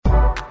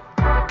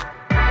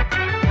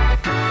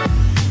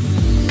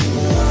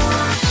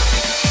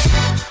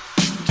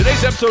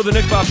episode of the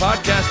Nick Bob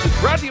Podcast is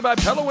brought to you by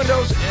Pella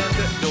Windows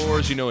and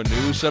Doors. You know, a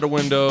new set of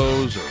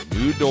windows or a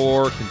new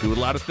door can do a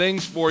lot of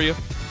things for you.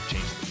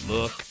 Change the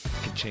look,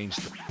 can change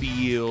the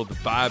feel, the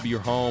vibe of your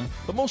home.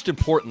 But most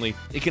importantly,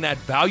 it can add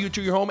value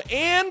to your home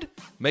and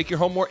make your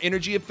home more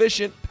energy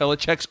efficient. Pella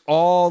checks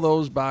all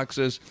those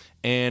boxes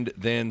and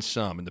then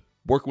some. And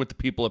working with the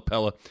people at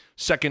Pella,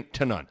 second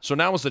to none. So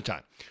now is the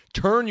time.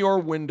 Turn your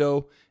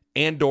window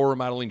and door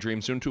remodeling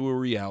dreams into a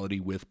reality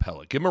with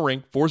Pella. Give them a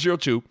ring,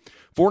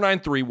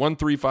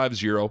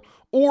 402-493-1350,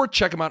 or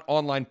check them out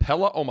online,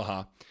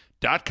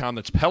 PellaOmaha.com.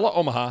 That's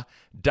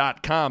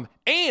PellaOmaha.com.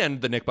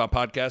 And the Nick Bob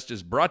Podcast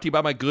is brought to you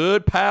by my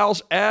good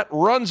pals at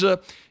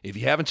Runza. If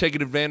you haven't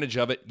taken advantage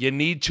of it, you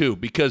need to,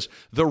 because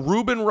the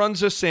Reuben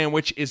Runza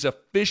sandwich is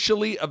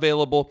officially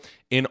available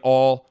in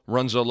all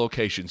Runza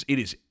locations. It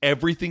is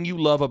everything you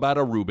love about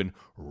a Reuben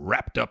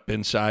wrapped up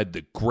inside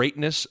the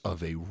greatness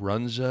of a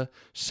Runza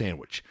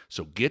sandwich.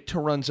 So get to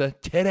Runza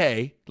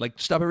today, like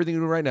stop everything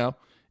you're doing right now,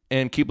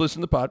 and keep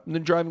listening to the pod, and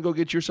then drive and go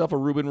get yourself a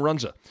Reuben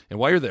Runza. And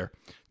while you're there,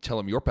 tell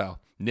them your pal,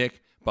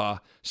 Nick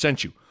Ba,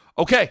 sent you.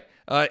 Okay,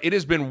 it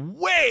has been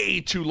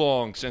way too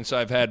long since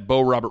I've had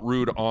Bo Robert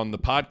Ruud on the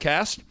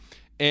podcast.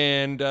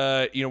 And,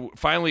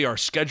 finally our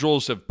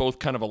schedules have both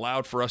kind of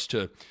allowed for us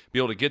to be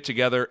able to get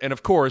together. And,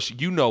 of course,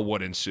 you know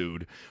what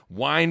ensued.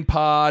 Wine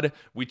Pod.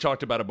 We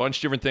talked about a bunch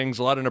of different things,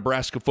 a lot of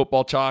Nebraska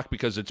football talk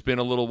because it's been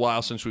a little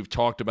while since we've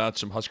talked about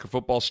some Husker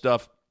football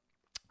stuff.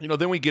 You know,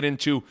 then we get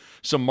into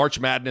some March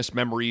Madness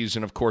memories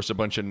and, of course, a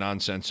bunch of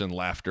nonsense and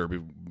laughter,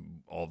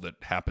 all that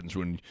happens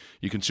when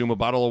you consume a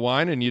bottle of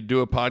wine and you do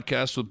a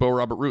podcast with Bo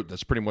Robert Ruud.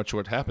 That's pretty much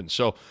what happens.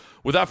 So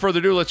without further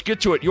ado, let's get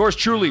to it. Yours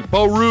truly,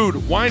 Bo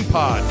Ruud, Wine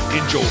Pod.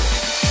 Enjoy. All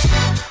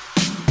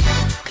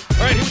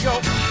right, here we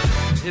go.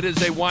 It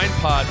is a wine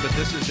pod, but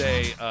this is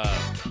a...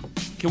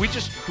 Can we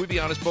be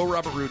honest? Bo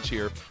Robert Ruud's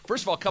here.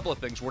 First of all, a couple of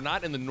things. We're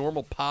not in the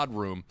normal pod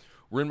room.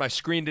 We're in my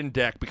screened-in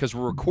deck because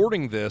we're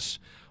recording this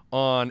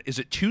on, is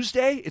it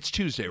Tuesday? It's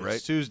Tuesday, right?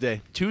 It's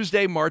Tuesday.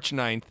 Tuesday, March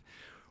 9th.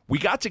 We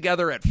got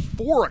together at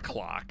 4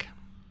 o'clock,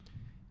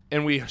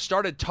 and we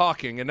started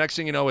talking, and next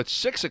thing you know, it's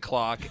 6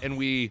 o'clock, and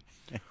we're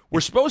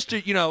supposed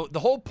to, the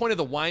whole point of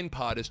the wine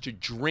pod is to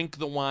drink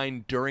the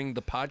wine during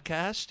the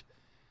podcast.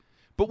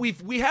 But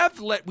we've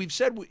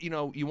said,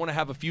 you want to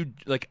have a few,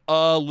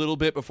 a little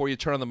bit before you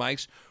turn on the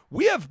mics.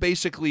 We have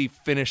basically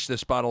finished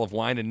this bottle of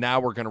wine, and now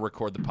we're going to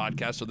record the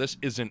podcast. So this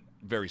isn't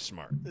very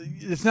smart.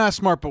 It's not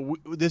smart, but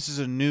this is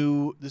a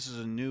new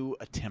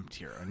attempt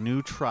here, a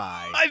new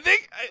try. I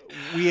think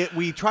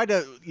we try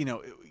to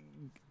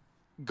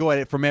go at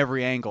it from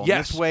every angle.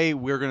 Yes. This way,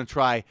 we're going to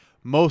try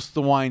most of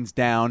the wines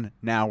down.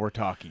 Now we're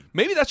talking.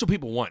 Maybe that's what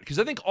people want, because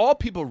I think all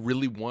people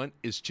really want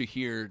is to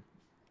hear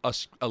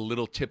us a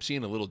little tipsy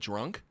and a little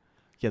drunk.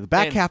 Yeah, the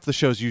back half of the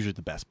show is usually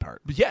the best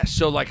part. Yes,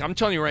 so I'm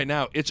telling you right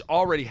now, it's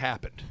already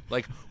happened.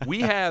 We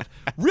have,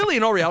 really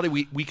in all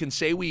reality, we can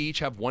say we each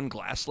have one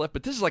glass left,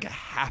 but this is like a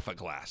half a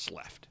glass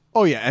left.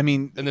 Oh, yeah, I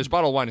mean... And this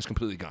bottle of wine is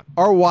completely gone.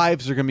 Our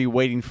wives are going to be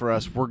waiting for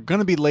us. We're going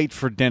to be late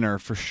for dinner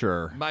for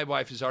sure. My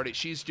wife is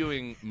she's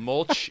doing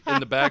mulch in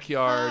the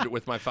backyard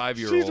with my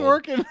 5-year-old. She's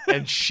working.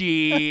 And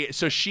she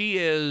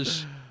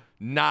is...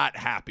 not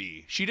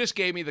happy. She just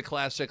gave me the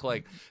classic,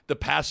 the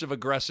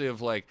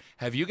passive-aggressive,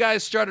 have you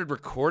guys started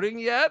recording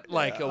yet?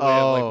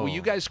 Will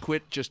you guys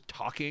quit just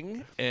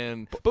talking?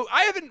 But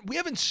we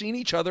haven't seen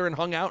each other and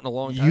hung out in a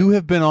long time. You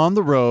have been on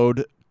the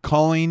road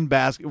calling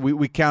basketball.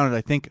 We counted,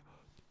 I think,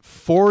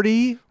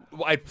 40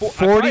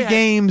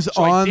 games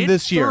on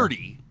this year.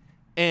 30,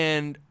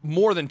 and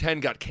more than 10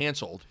 got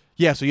canceled.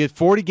 Yeah, so you had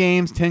 40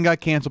 games, 10 got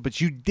canceled, but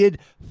you did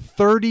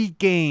 30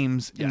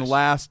 games in the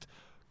last,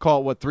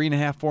 call it,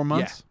 3.5, 4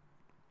 months? Yeah.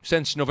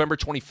 Since November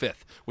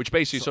 25th, which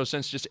basically,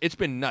 it's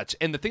been nuts.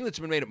 And the thing that's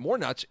been made it more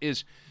nuts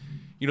is,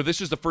 this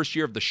is the first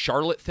year of the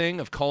Charlotte thing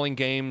of calling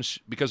games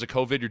because of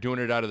COVID. You're doing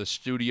it out of the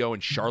studio in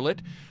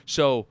Charlotte.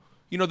 So,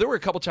 there were a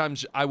couple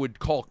times I would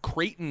call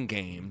Creighton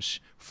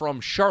games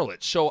from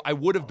Charlotte. So I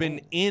would have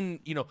been in,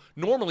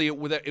 normally it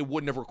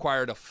wouldn't have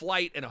required a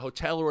flight and a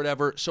hotel or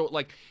whatever. So,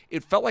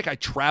 it felt like I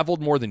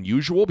traveled more than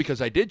usual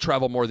because I did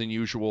travel more than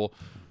usual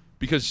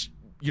because,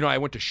 I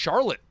went to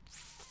Charlotte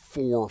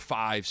 4,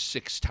 5,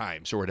 6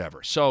 times or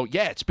whatever. So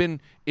yeah,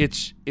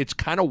 it's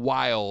kind of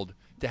wild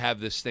to have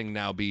this thing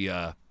now be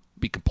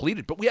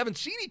completed, but we haven't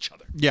seen each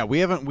other. Yeah, we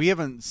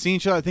haven't seen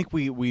each other. I think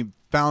we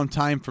found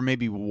time for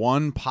maybe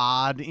one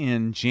pod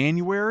in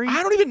January.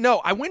 I don't even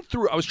know. I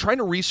was trying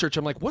to research.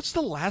 I'm like, what's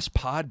the last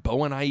pod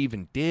Bo and I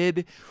even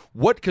did?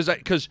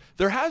 Because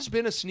there has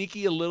been a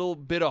little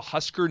bit of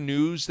Husker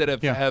news that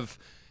have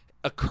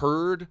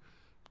occurred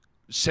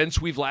since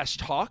we've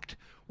last talked.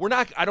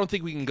 I don't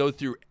think we can go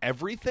through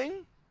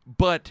everything,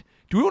 but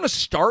do we want to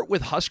start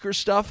with Husker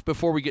stuff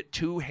before we get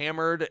too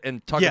hammered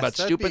and talk about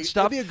stupid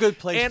stuff? That'd be a good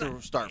place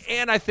to start from.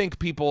 And I think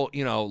people,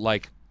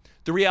 the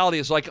reality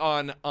is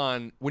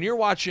on when you're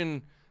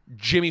watching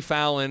Jimmy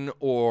Fallon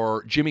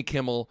or Jimmy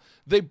Kimmel,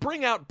 they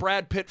bring out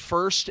Brad Pitt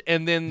first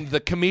and then the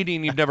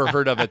comedian you've never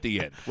heard of at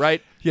the end,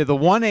 right? Yeah, the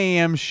 1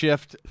 a.m.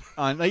 shift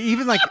on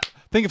even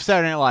think of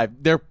Saturday Night Live.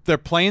 They're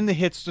playing the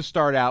hits to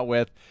start out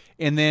with,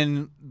 and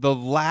then the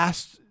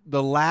last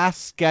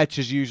sketch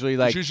is usually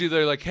like,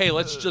 they're like, hey,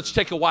 let's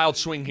take a wild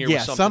swing here. Yeah,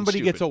 with something somebody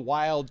stupid. gets a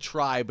wild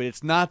try, but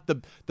it's not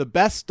the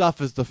best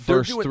stuff. Is the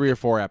first 3 or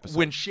 4 episodes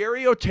when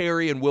Sherry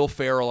O'Terry and Will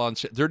Ferrell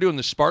they're doing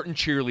the Spartan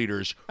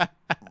cheerleaders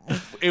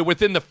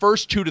within the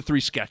first 2 to 3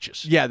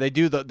 sketches. Yeah,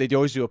 they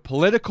always do a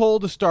political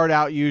to start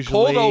out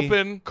usually.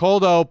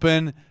 Cold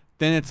open.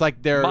 Then it's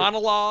like their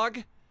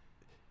monologue.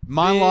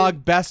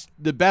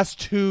 The best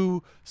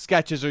 2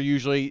 sketches are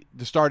usually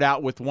to start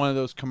out with one of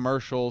those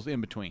commercials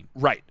in between.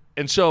 Right.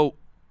 And so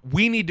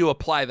we need to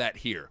apply that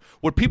here.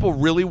 What people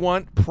really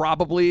want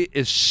probably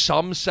is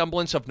some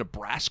semblance of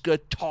Nebraska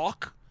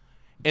talk,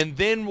 and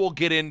then we'll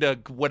get into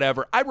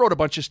whatever. I wrote a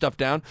bunch of stuff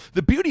down.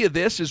 The beauty of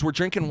this is we're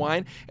drinking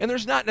wine, and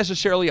there's not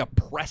necessarily a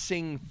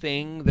pressing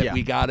thing that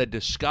we got to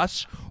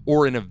discuss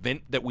or an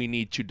event that we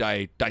need to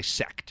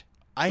dissect.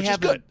 I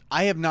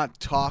have not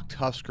talked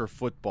Husker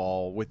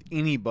football with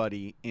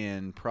anybody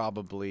in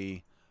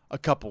probably a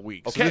couple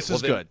weeks. Okay, so this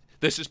is good.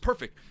 This is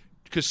perfect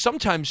because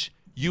sometimes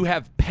you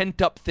have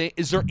pent up things.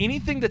 Is there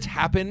anything that's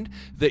happened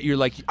that you're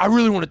like, I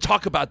really want to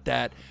talk about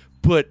that,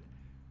 but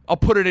I'll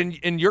put it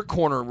in your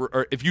corner.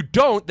 Or if you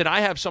don't, then I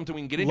have something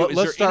we can get into.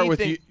 Let's start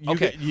with you.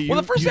 Okay. Well,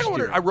 the first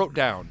thing I wrote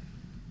down,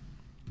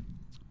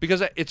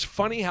 because it's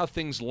funny how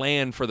things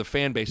land for the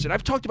fan base, and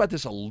I've talked about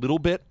this a little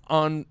bit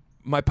on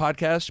my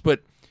podcast,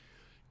 but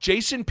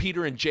Jason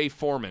Peter and Jay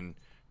Foreman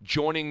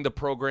joining the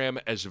program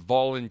as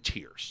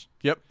volunteers.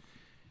 Yep.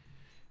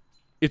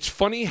 It's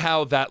funny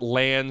how that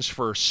lands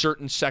for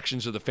certain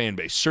sections of the fan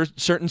base.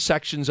 Certain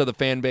sections of the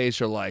fan base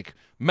are like,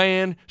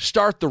 man,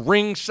 start the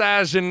ring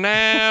sizing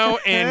now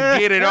and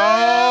get it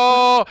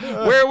all.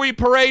 Where are we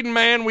parading,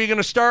 man? We going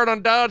to start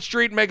on Dodge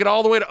Street and make it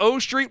all the way to O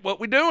Street? What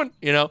we doing?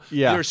 Yeah.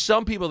 There's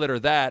some people that are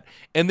that,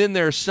 and then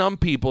there's some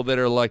people that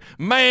are like,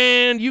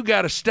 man, you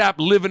got to stop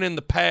living in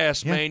the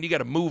past, man. You got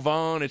to move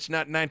on. It's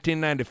not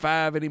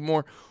 1995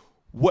 anymore.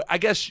 I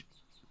guess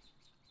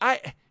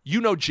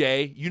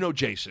Jay,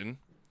 Jason.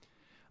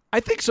 I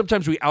think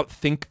sometimes we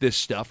outthink this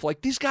stuff. Like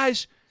these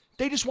guys,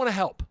 they just want to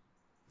help.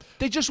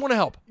 They just want to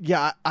help.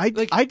 Yeah, I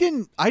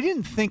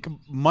didn't think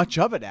much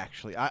of it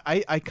actually.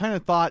 I kind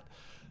of thought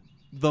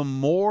the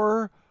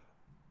more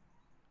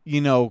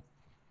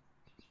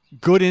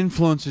good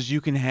influences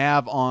you can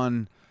have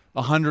on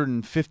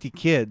 150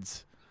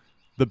 kids,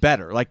 the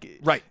better. Like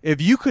right.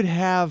 If you could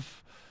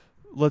have,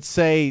 let's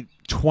say,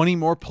 20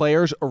 more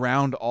players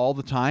around all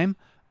the time,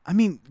 I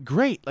mean,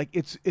 great. Like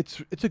it's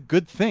a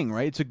good thing,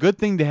 right? It's a good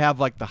thing to have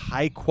like the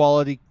high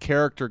quality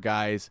character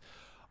guys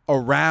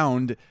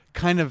around,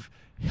 kind of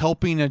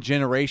helping a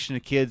generation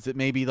of kids that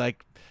maybe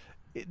like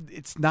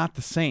it's not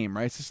the same,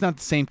 right? It's just not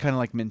the same kind of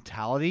like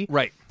mentality,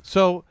 right?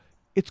 So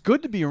it's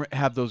good to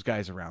have those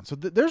guys around. So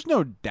there's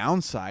no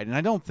downside, and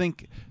I don't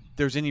think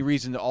there's any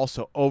reason to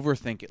also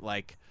overthink it.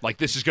 Like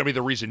this is going to be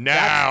the reason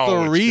now.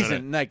 That's the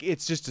reason. Like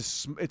it's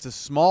just it's a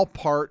small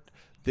part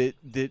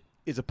that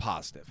is a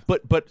positive.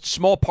 But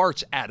small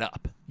parts add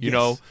up, you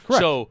know?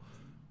 Correct. So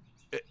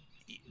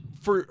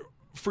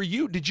for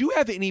you, did you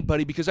have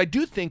anybody, because I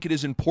do think it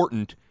is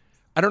important,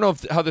 I don't know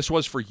how this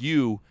was for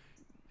you,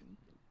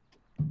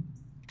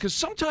 because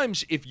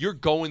sometimes if you're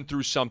going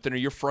through something or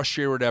you're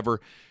frustrated or whatever,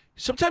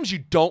 sometimes you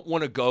don't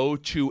want to go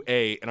to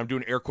and I'm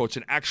doing air quotes,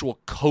 an actual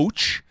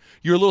coach.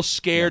 You're a little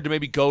scared to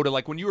maybe go to,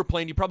 like when you were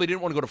playing, you probably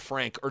didn't want to go to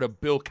Frank or to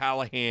Bill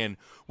Callahan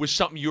with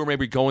something you were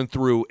maybe going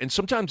through. And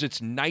sometimes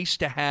it's nice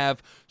to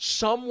have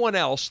someone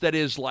else that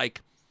is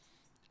like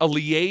a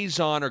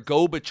liaison or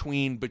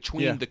go-between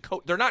the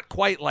coach. They're not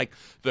quite like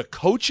the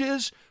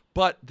coaches,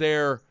 but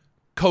they're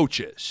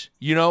coaches,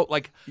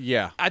 like,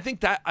 I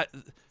think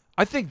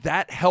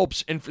that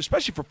helps. And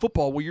especially for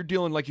football where you're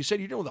dealing, like you said,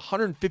 you're dealing with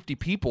 150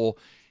 people.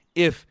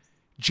 If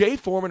Jay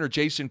Foreman or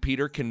Jason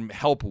Peter can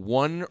help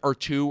 1 or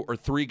 2 or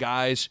 3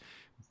 guys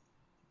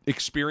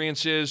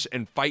experiences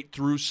and fight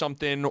through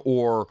something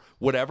or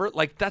whatever,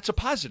 like that's a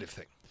positive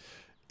thing.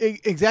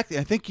 Exactly.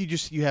 I think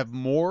you have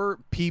more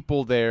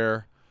people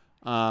there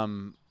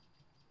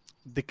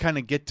that kind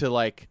of get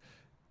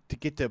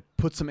to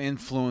put some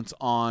influence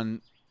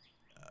on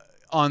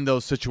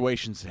those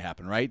situations that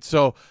happen, right?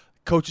 So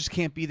coaches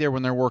can't be there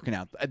when they're working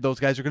out. Those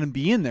guys are going to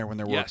be in there when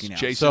they're working out.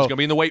 Jason's going to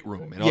be in the weight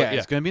room.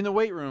 It's going to be in the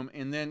weight room.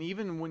 And then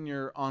even when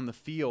you're on the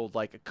field,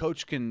 like a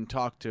coach can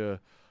talk to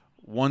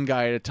one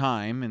guy at a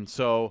time. And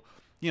so,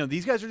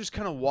 these guys are just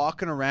kind of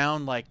walking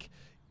around. Like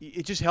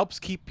it just helps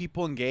keep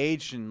people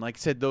engaged. And like I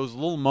said, those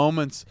little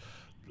moments,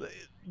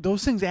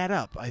 those things add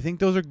up. I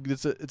think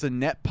it's a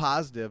net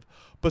positive.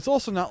 But it's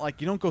also not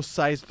like you don't go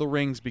size the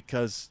rings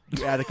because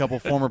you add a couple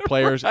former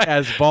players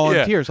as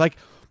volunteers. Like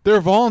they're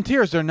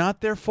volunteers. They're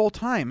not there full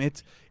time.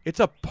 It's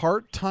a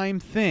part-time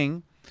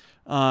thing.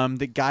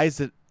 The guys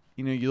that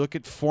you look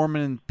at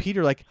Foreman and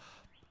Peter, like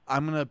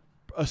I'm gonna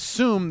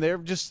assume they're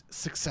just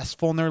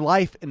successful in their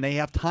life and they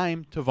have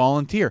time to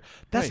volunteer.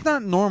 That's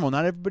not normal.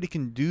 Not everybody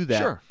can do that.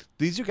 Sure.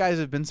 These are guys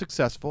that have been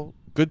successful,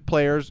 good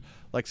players,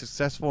 like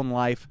successful in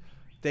life.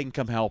 They can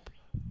come help.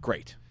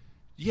 Great.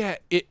 Yeah.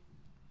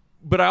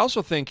 But I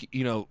also think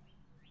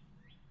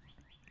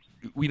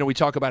we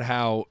talk about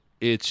how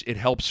it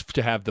helps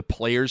to have the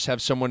players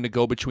have someone to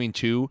go between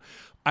too.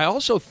 I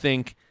also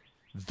think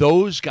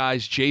those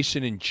guys,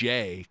 Jason and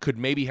Jay, could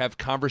maybe have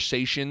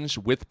conversations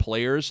with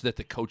players that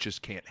the coaches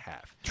can't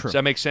have. True. Does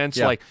that make sense?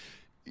 Yeah. Like,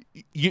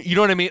 you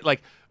know what I mean?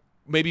 Like,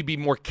 maybe be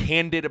more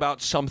candid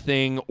about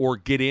something or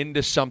get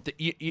into something.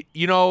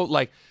 You know,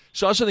 like,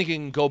 so I also think it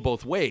can go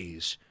both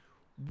ways.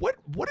 What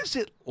is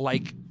it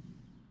like?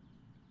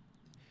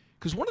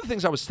 Because one of the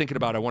things I was thinking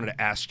about, I wanted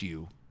to ask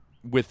you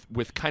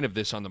with kind of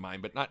this on the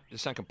mind, but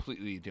it's not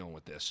completely dealing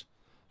with this.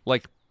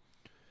 Like,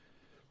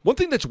 one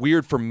thing that's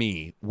weird for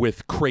me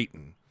with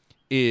Creighton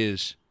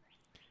is,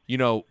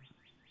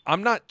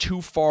 I'm not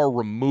too far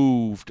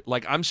removed.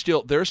 Like,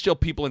 there are still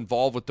people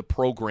involved with the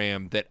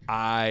program that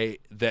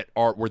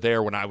were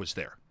there when I was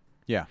there.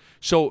 Yeah.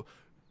 So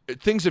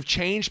things have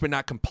changed, but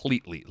not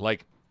completely.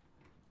 Like,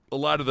 a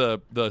lot of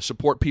the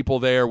support people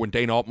there when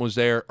Dane Altman was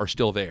there are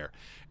still there.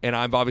 And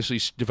I've obviously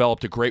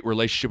developed a great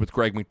relationship with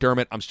Greg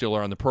McDermott. I'm still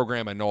around the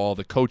program. I know all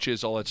the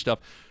coaches, all that stuff.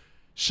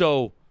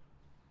 So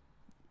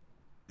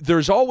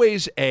there's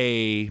always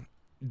a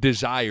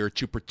desire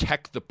to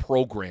protect the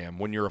program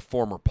when you're a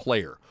former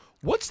player.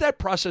 What's that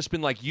process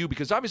been like you?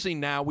 Because obviously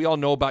now we all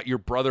know about your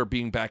brother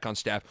being back on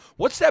staff.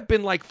 What's that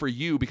been like for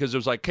you? Because it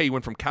was like, okay, you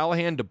went from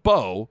Callahan to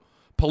Bo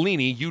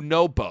Pelini, you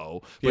know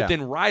Bo, but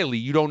then Riley,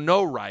 you don't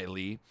know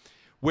Riley,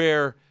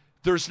 where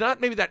there's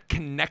not maybe that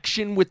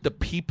connection with the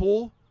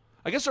people.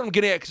 I guess what I'm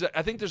getting at, because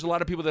I think there's a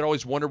lot of people that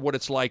always wonder what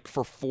it's like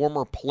for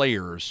former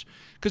players.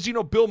 Because,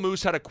 Bill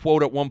Moose had a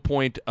quote at one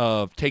point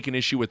of taking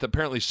issue with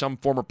apparently some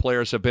former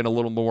players have been a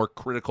little more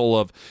critical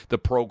of the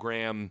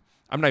program.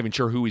 I'm not even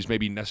sure who he's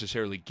maybe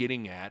necessarily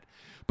getting at.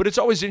 But it's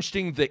always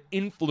interesting the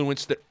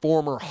influence that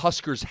former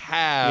Huskers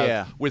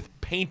have with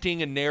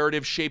painting a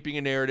narrative, shaping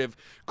a narrative,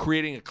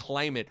 creating a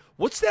climate.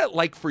 What's that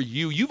like for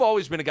you? You've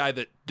always been a guy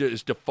that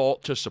is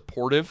default to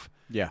supportive.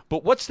 Yeah.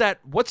 But what's that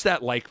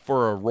like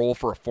for a role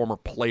for a former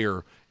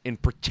player in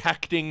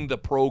protecting the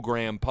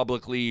program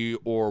publicly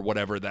or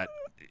whatever that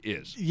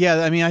is?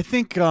 Yeah, I mean, I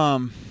think it's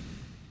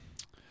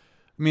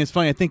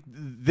funny. I think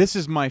this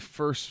is my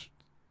first,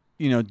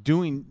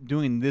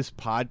 doing this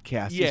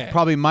podcast is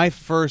probably my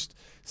first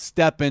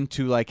step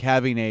into like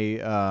having a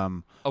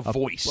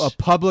voice, a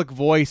public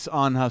voice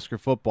on Husker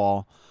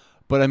football.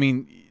 But I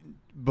mean,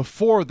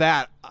 before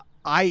that,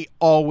 I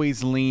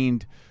always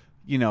leaned,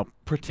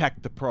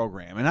 protect the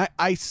program, and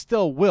I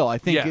still will. I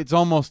think it's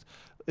almost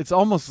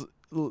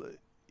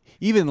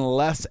even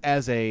less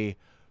as a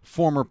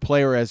former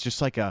player, as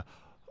just like a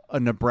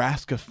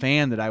Nebraska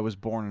fan that I was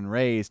born and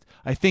raised.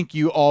 I think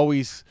you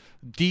always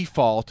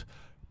default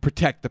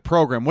protect the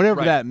program,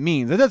 whatever that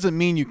means. That doesn't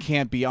mean you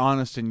can't be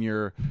honest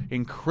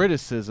in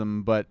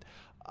criticism, but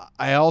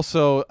I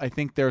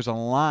think there's a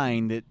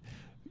line that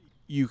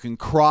you can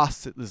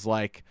cross that is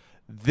like,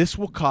 this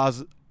will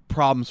cause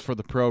problems for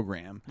the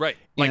program. Right.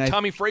 Like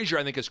Tommy Frazier,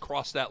 I think, has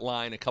crossed that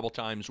line a couple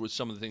times with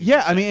some of the things.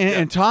 Yeah, I mean,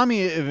 and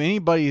Tommy, if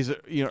anybody's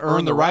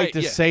earned the right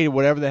to say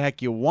whatever the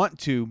heck you want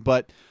to,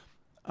 but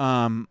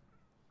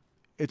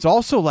it's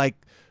also like,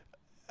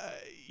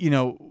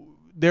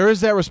 there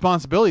is that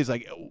responsibility. It's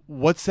like,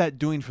 what's that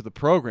doing for the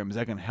program? Is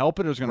that going to help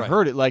it or is it going to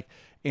hurt it? Like,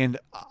 and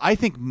I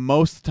think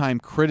most of the time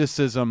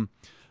criticism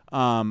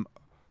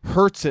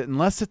hurts it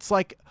unless it's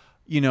like,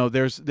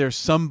 there's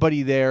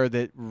somebody there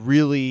that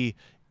really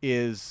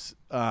is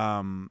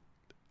a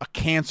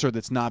cancer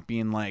that's not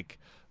being like,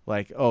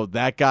 oh,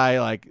 that guy,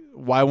 like,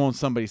 why won't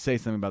somebody say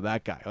something about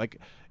that guy? Like,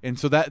 and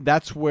so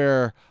that's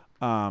where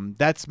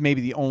that's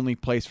maybe the only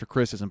place for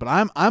criticism.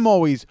 But I'm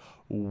always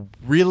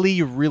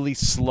really, really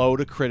slow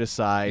to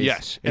criticize.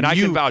 Yes, and I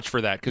can vouch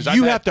for that because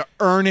you have to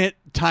earn it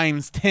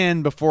times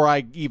 10 before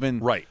I even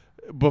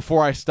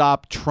before I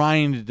stop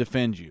trying to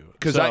defend you.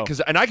 And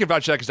I can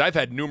vouch for that because I've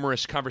had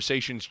numerous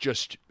conversations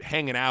just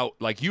hanging out.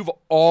 Like, you've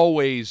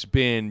always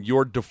been,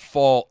 your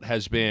default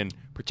has been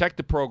protect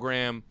the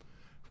program,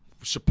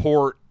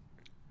 support,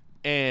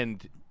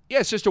 and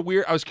it's just a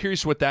weird. I was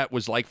curious what that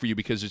was like for you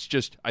because it's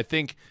just, I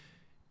think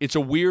it's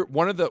a weird.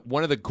 One of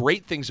the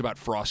great things about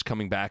Frost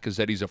coming back is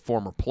that he's a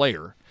former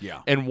player.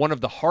 Yeah. And one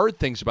of the hard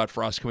things about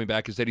Frost coming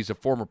back is that he's a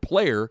former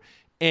player.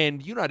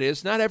 And you know what it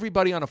is, not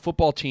everybody on a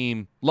football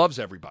team loves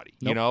everybody,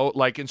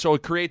 and so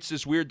it creates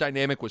this weird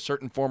dynamic with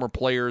certain former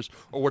players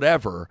or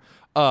whatever.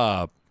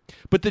 But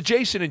the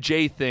Jason and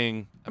Jay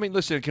thing, I mean,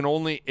 listen, it can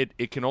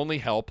only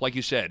help. Like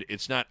you said,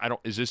 it's not.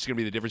 Is this going to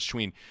be the difference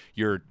between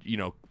your,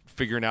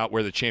 figuring out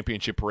where the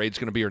championship parade's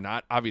going to be or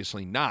not?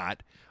 Obviously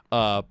not.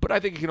 But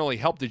I think it can only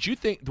help. Did you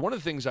think one of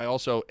the things I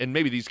also, and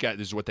maybe these guys,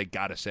 this is what they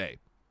got to say.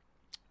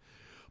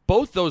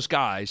 Both those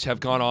guys have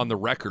gone on the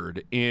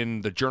record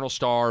in the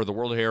Journal-Star, the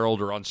World Herald,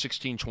 or on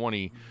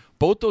 1620.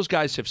 Both those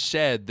guys have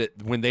said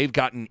that when they've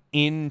gotten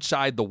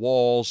inside the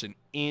walls and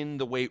in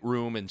the weight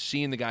room and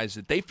seeing the guys,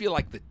 that they feel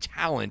like the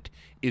talent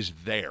is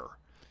there.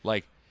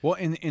 Like, well,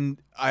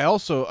 and I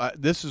also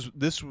this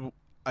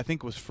I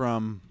think was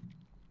from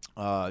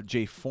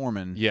Jay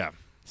Foreman. Yeah,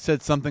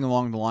 said something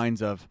along the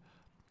lines of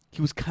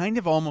he was kind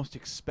of almost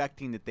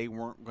expecting that they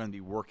weren't going to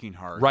be working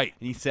hard. Right,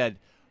 and he said,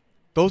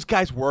 those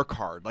guys work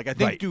hard. Like I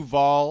think Right.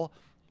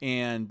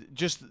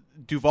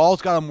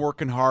 Duval's got them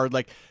working hard.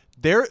 Like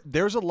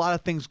there's a lot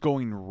of things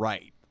going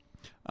right.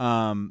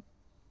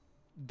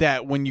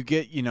 That when you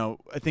get,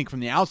 I think from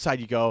the outside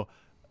you go,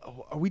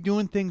 oh, are we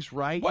doing things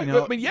right?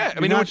 Well, I mean, yeah.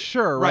 You're not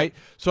sure, right?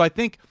 So I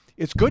think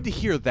it's good to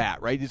hear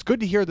that, right? It's good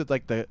to hear that,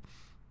 like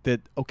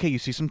okay, you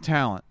see some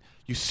talent,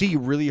 you see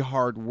really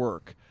hard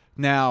work.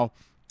 Now,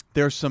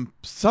 there's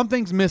some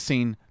things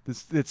missing.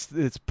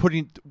 It's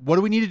putting. What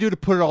do we need to do to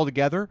put it all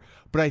together?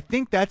 But I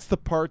think that's the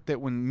part that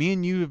when me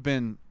and you have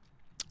been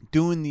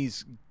doing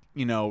these,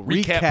 Recap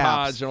recaps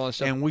pods and all that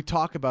stuff, and we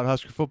talk about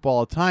Husker football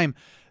all the time,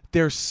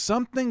 there's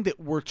something that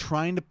we're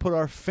trying to put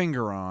our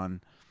finger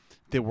on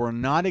that we're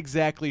not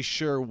exactly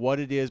sure what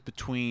it is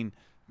between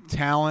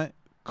talent,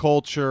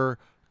 culture,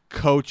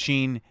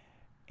 coaching,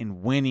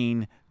 and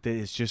winning that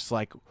is just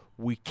like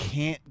we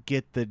can't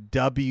get the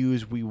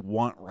W's we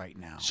want right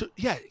now. So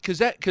yeah,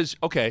 because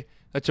I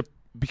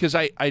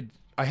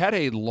had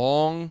a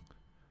long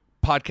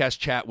podcast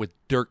chat with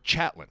Dirk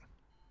Chatlin,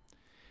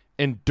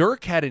 and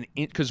Dirk had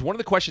because one of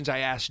the questions I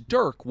asked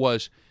Dirk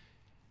was,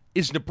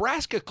 is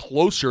Nebraska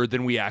closer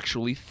than we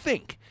actually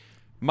think?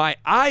 My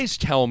eyes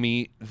tell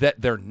me that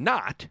they're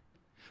not,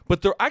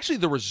 but they're actually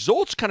the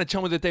results kind of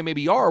tell me that they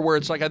maybe are. Where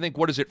it's like, I think,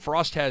 what is it?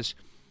 Frost has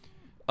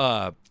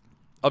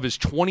of his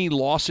 20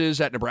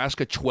 losses at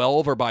Nebraska,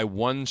 12 are by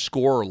one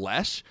score or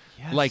less.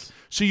 Yes. Like,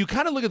 so you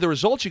kind of look at the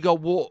results, you go,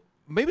 well,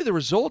 maybe the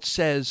result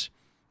says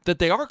that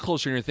they are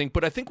closer than you think.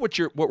 But I think what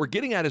we're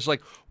getting at is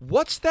like,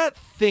 what's that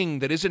thing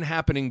that isn't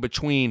happening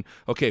between,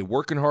 okay,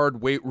 working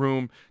hard, weight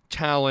room,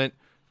 talent,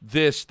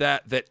 this,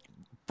 that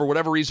for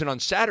whatever reason on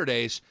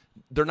Saturdays,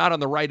 they're not on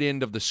the right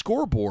end of the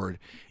scoreboard.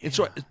 And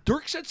so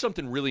Dirk said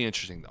something really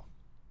interesting, though,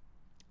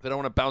 that I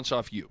want to bounce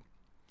off you.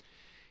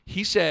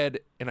 He said,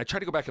 and I tried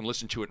to go back and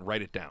listen to it and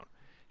write it down.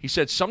 He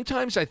said,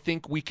 sometimes I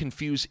think we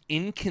confuse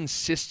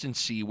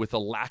inconsistency with a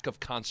lack of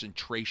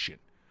concentration.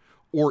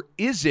 Or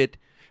is it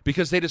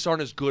because they just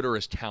aren't as good or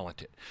as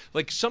talented?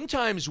 Like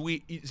sometimes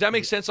does that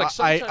make sense? Like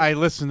sometimes, I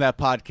listened to that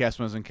podcast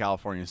when I was in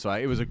California, so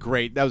that was a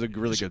really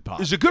good podcast. It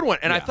was a good one.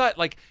 And I thought,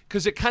 like,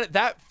 because it kind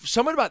of,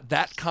 something about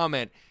that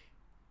comment,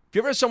 if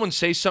you ever have someone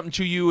say something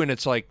to you and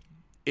it's like,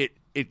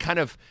 it kind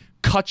of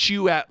cuts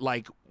you at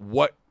like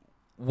what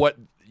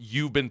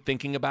you've been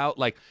thinking about,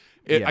 like,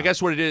 I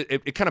guess what it is,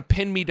 it kind of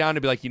pinned me down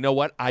to be like, you know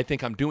what? I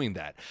think I'm doing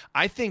that.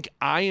 I think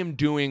I am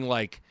doing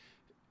like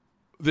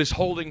this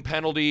holding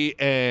penalty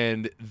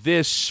and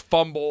this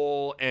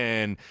fumble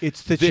and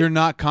it's that you're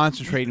not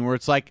concentrating, where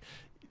it's like,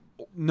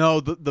 no,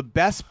 the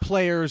best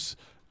players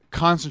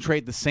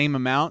concentrate the same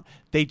amount.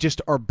 They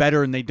just are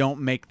better and they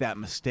don't make that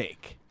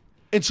mistake.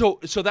 And so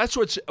that's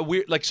what's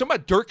weird. Like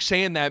somebody, Dirk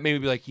saying that made me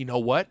be like, you know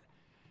what?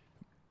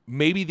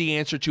 Maybe the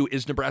answer to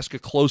is Nebraska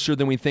closer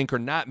than we think or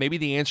not? Maybe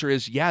the answer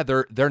is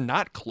they're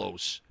not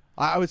close.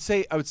 I would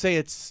say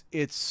it's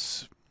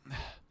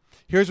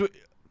here's what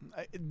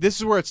this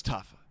is where it's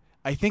tough.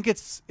 I think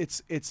it's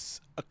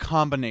a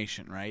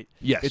combination, right?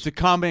 Yes. It's a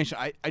combination.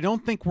 I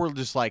don't think we're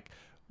just like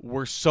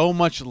we're so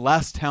much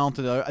less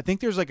talented. I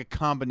think there's like a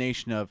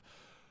combination of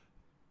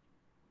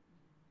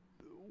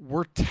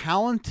we're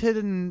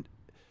talented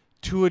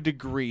to a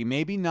degree,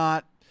 maybe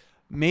not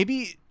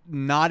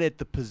at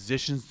the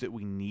positions that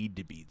we need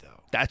to be,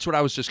 though. That's what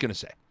I was just going to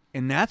say.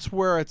 And that's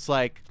where it's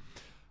like,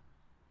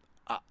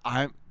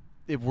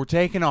 if we're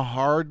taking a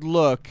hard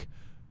look,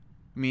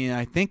 I mean,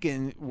 I think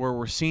where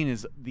we're seeing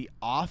is the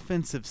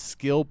offensive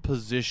skill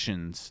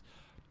positions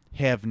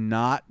have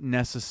not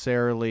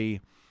necessarily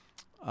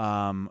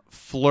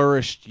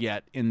flourished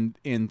yet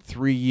in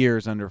 3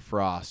 years under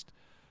Frost.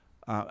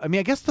 I mean,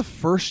 I guess the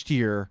first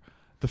year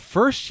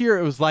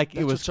it was like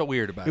That's what's so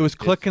weird about it. It was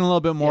clicking a little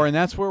bit more, and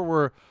that's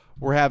where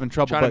we're having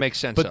trouble. Trying to make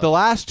sense But of. the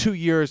last 2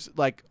 years,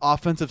 like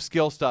offensive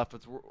skill stuff,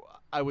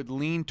 I would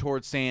lean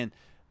towards saying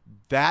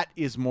that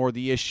is more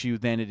the issue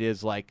than it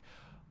is like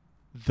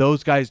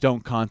those guys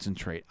don't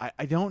concentrate.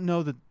 I don't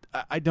know that.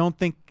 I don't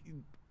think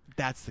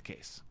that's the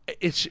case.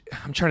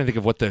 I'm trying to think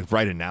of what the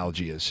right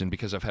analogy is, and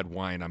because I've had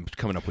wine, I'm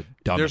coming up with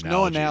dumb There's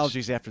analogies. no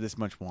analogies after this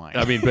much wine.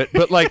 I mean,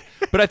 but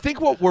I think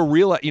what we're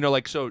realizing,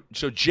 like so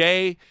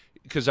Jay,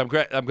 because I'm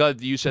glad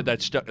that you said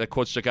that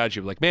quote stuck out at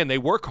you. Like, man, they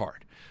work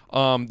hard.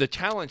 The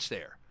talent's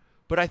there,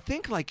 but I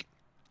think like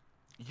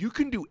you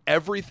can do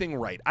everything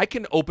right. I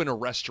can open a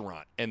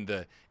restaurant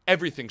and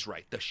everything's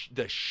right.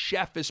 The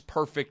chef is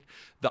perfect,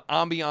 the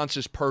ambiance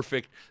is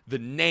perfect, the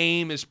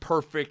name is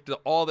perfect,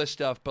 all this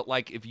stuff. But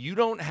like, if you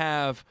don't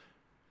have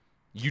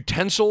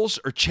utensils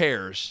or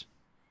chairs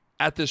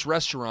at this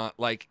restaurant,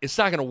 like it's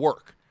not going to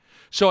work.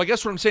 So I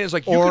guess what I'm saying is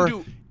like you can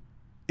do.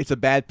 It's a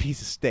bad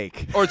piece of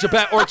steak. Or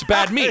it's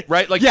bad meat,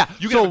 right? Like yeah,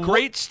 you can have a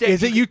great steak.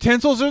 Is it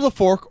utensils or the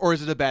fork, or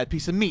is it a bad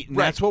piece of meat? And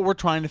Right. that's what we're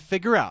trying to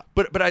figure out.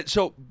 But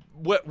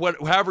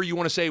however you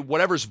want to say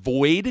whatever's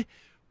void,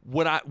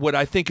 what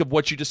I think of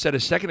what you just said a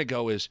second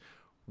ago is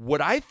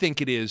what I think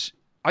it is.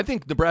 I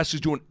think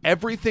Nebraska's doing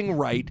everything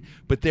right,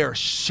 but there are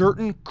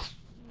certain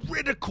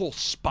critical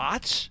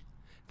spots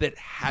that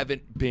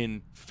haven't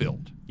been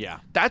filled. Yeah.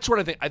 That's what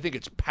I think. I think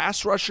it's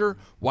pass rusher,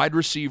 wide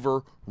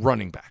receiver,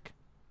 running back.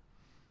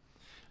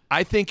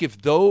 I think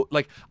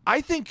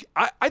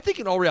I think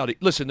in all reality,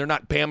 listen, they're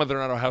not Bama, they're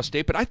not Ohio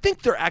State, but I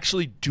think they're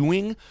actually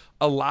doing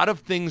a lot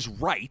of things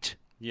right.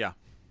 Yeah.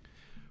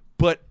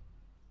 But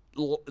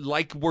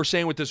like we're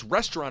saying with this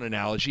restaurant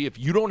analogy, if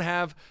you don't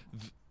have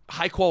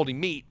high quality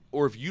meat,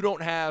 or if you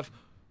don't have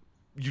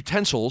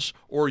utensils,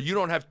 or you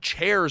don't have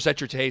chairs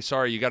at your hey,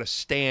 sorry, you got to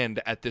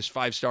stand at this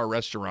 5-star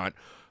restaurant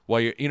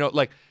while you're,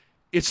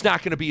 it's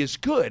not going to be as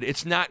good.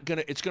 It's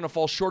going to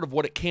fall short of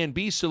what it can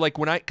be. So like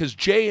because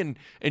Jay and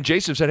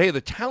Jason said, hey,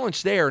 the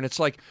talent's there. And it's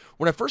like,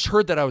 when I first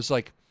heard that, I was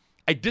like,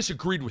 I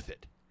disagreed with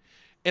it.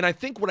 And I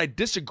think what I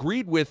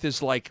disagreed with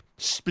is like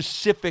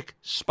specific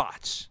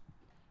spots.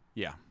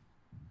 Yeah.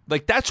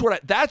 Like that's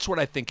what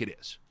I think it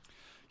is.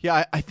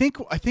 Yeah, I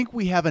think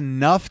we have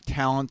enough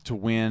talent to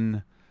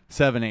win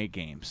 7-8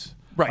 games.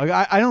 Right.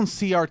 Like, I don't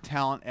see our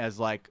talent as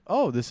like,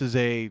 oh, this is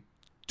a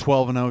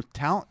 12-0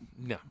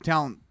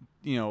 talent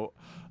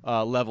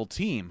level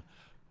team.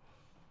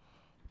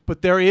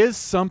 But there is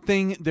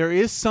something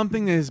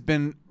that has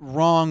been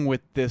wrong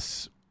with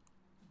this.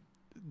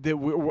 That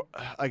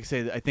like I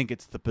say, I think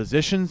it's the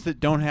positions that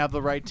don't have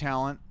the right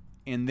talent,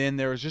 and then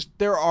there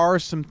are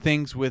some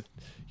things with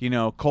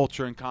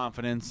culture and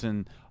confidence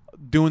and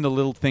doing the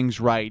little things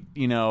right.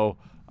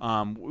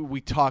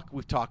 We've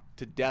talked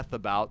to death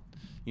about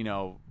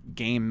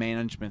game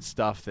management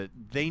stuff that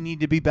they need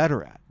to be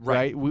better at.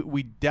 Right.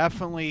 We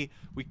definitely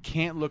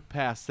can't look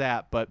past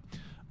that, but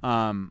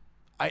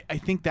I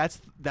think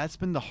that's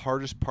been the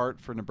hardest part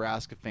for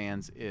Nebraska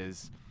fans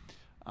is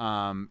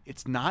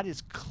it's not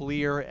as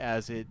clear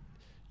as it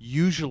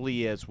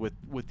usually is with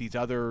these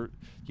other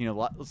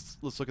let's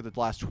look at the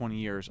last 20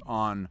 years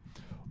on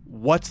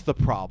what's the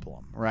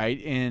problem,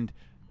 right? And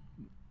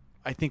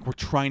I think we're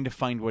trying to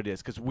find what it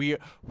is, because we're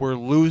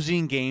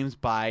losing games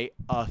by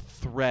a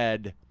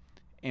thread,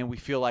 and we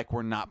feel like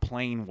we're not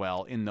playing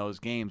well in those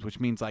games, which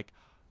means like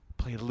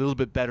play a little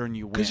bit better and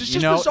you win. Because it's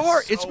just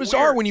bizarre. It's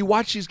bizarre weird when you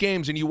watch these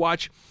games and you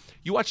watch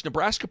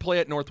Nebraska play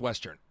at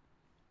Northwestern,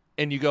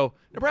 and you go,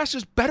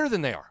 Nebraska's better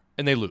than they are,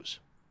 and they lose.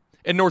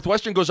 And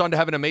Northwestern goes on to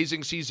have an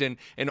amazing season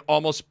and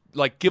almost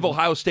like give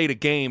Ohio State a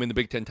game in the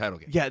Big Ten title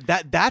game. Yeah,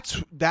 that's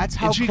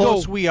how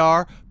close we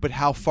are, but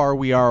how far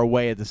we are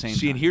away at the same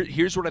time. And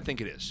here's what I think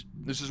it is.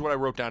 This is what I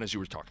wrote down as you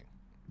were talking.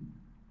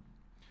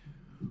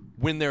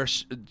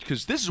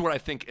 Because this is what I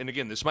think, and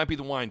again, this might be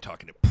the wine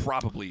talking. It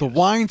probably the is.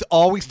 wine's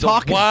always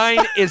talking. The wine,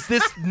 is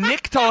this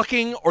Nick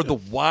talking or the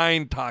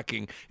wine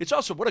talking? It's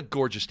also, what a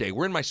gorgeous day.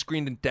 We're in my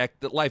screened deck.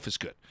 That life is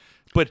good.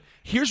 But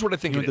here's what I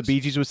think you know it what is. the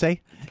Bee Gees would say?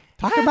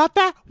 Talk about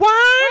that wine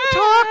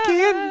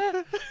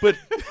talking.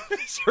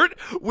 But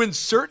when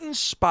certain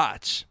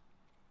spots,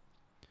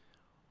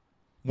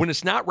 when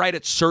it's not right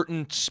at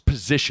certain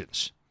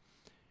positions,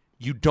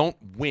 you don't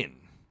win.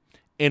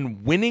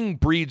 And winning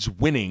breeds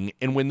winning.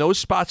 And when those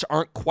spots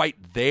aren't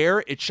quite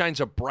there, it shines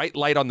a bright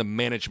light on the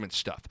management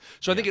stuff.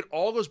 So I think it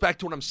all goes back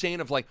to what I'm saying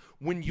of like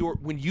when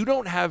you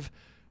don't have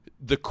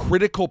the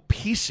critical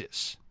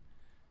pieces,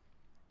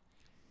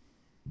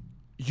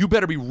 you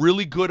better be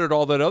really good at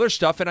all that other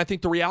stuff. And I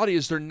think the reality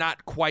is they're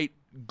not quite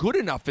good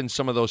enough in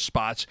some of those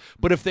spots.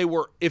 But if they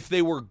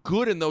were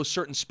good in those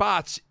certain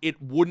spots,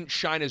 it wouldn't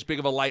shine as big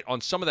of a light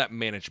on some of that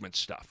management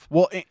stuff.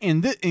 Well,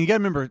 and you got to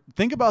remember,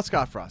 think about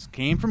Scott Frost.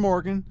 Came from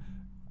Oregon,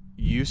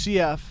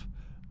 UCF.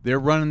 They're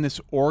running this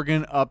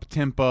Oregon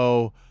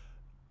up-tempo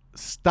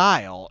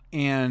style.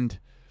 And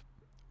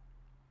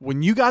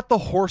when you got the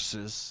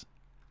horses,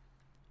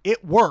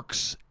 it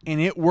works,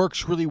 and it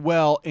works really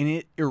well, and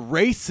it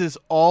erases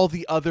all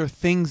the other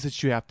things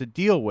that you have to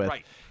deal with.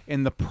 Right.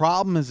 And the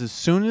problem is, as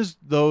soon as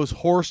those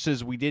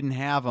horses, we didn't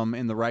have them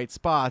in the right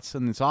spots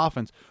in this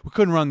offense, we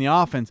couldn't run the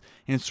offense.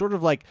 And it's sort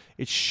of like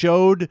it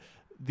showed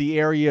the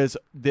areas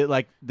that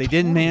like they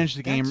didn't manage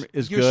the game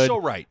as good. You're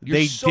so right.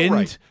 They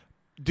didn't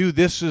do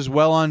this as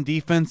well on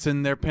defense,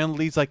 and their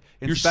penalties, like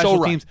in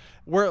special teams,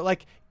 where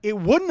like it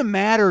wouldn't have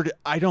mattered,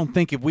 I don't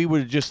think, if we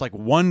would have just like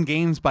won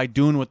games by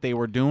doing what they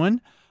were doing.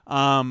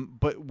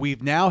 But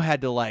we've now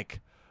had to like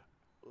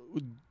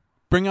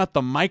bring out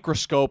the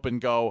microscope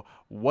and go,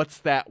 what's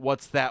that?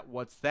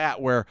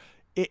 Where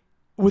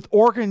with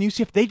Oregon and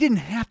UCF, they didn't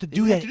have to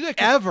do that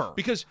ever.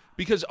 Because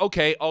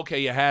okay,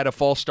 you had a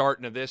false start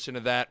into this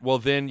into that. Well,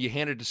 then you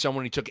handed it to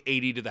someone, he took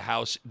 80 to the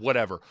house,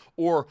 whatever.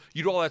 Or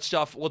you do all that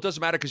stuff. Well, it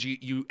doesn't matter because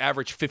you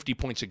average 50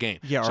 points a game.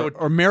 Yeah, so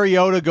or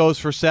Mariota goes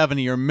for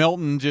 70, or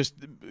Milton just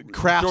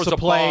crafts a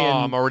play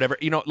bomb or whatever.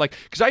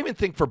 Because I even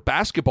think for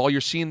basketball,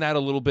 you're seeing that a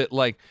little bit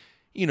like,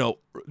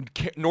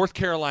 North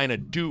Carolina,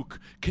 Duke,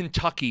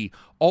 Kentucky,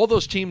 all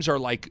those teams are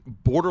like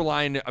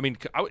borderline. I mean,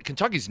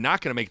 Kentucky's not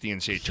going to make the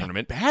NCAA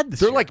tournament.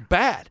 They're like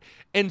bad.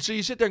 And so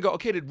you sit there and go,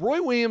 okay, did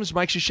Roy Williams,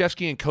 Mike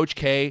Krzyzewski, and Coach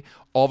K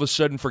all of a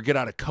sudden forget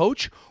how to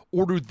coach?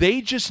 Or do they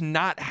just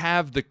not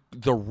have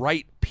the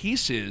right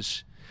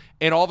pieces,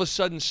 and all of a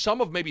sudden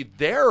some of maybe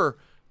their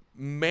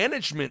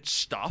management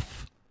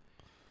stuff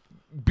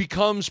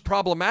becomes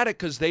problematic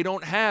because they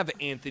don't have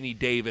Anthony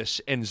Davis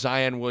and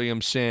Zion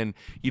Williamson,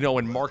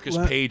 and Marcus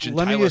Page and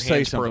let Tyler me just tell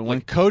you Hansbrough. something.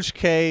 When Coach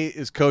K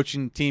is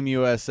coaching Team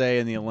USA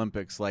in the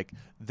Olympics,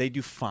 they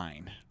do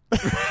fine. You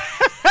know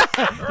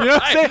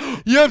what I'm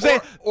saying? You know what I'm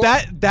saying?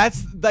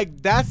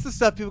 That's the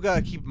stuff people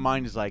gotta keep in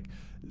mind. Is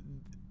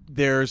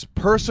there's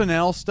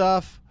personnel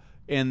stuff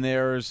and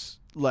there's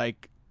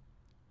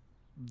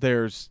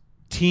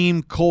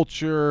team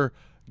culture,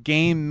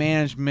 game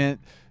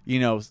management,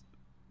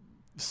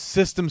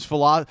 systems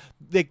philosophy.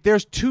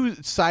 There's two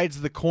sides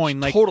of the coin.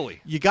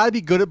 Totally. You got to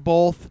be good at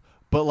both,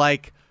 but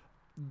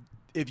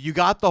if you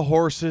got the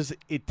horses,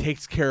 it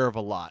takes care of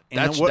a lot.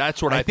 And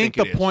that's what I think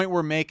the point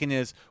we're making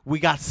is we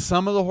got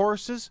some of the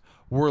horses.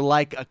 We're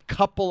a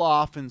couple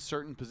off in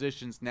certain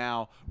positions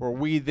now where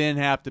we then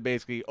have to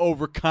basically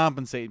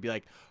overcompensate and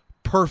be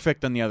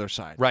perfect on the other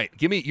side. Right.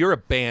 You're a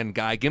band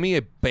guy. Give me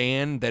a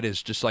band that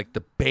is just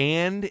the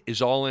band is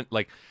all in.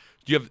 Do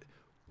you have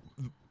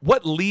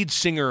what lead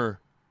singer?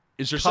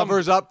 Is there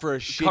covers up for a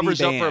shitty covers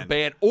band. up for a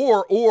band,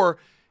 or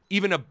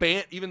even a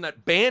band, even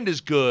that band is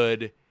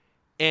good,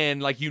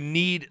 and you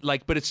need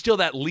but it's still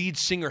that lead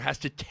singer has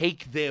to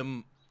take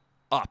them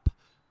up.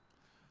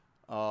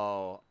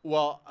 Oh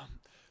well,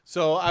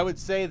 so I would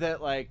say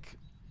that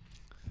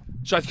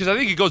So because I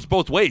think it goes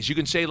both ways. You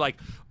can say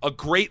a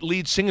great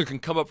lead singer can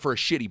come up for a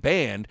shitty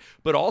band,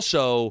 but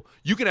also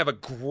you can have a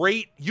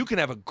great bass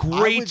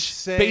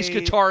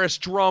guitarist,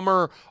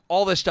 drummer,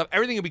 all this stuff.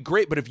 Everything will be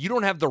great, but if you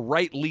don't have the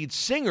right lead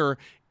singer,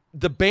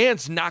 the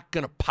band's not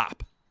going to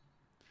pop.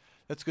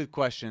 That's a good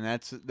question.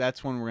 That's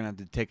when we're going to have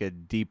to take a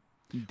deep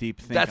think.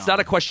 That's not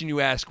a question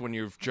you ask when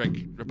you've drank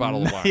a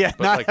bottle of wine. Yeah,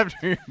 but not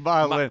after your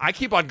bottle. I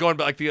keep on going,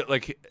 but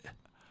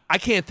I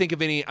can't think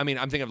of any. I mean,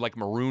 I'm thinking of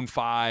Maroon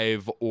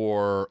 5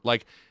 or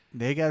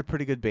They got a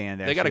pretty good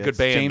band, actually. They got a good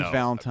band, James though.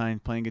 Valentine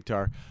playing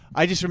guitar.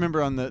 I just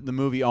remember on the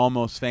movie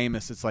Almost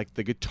Famous, it's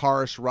the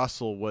guitarist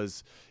Russell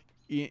was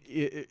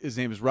his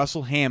name is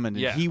Russell Hammond,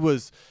 and he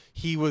was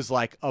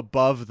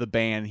above the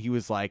band. He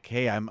was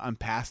hey, I'm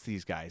past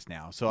these guys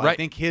now. So right. I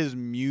think his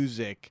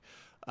music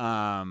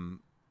I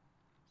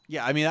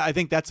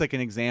think that's an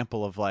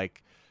example of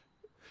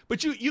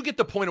But you get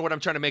the point of what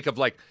I'm trying to make of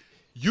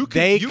you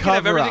can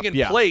have everything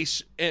in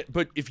place,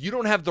 but if you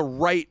don't have the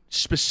right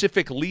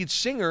specific lead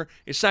singer,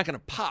 it's not going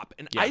to pop.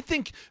 And I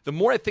think the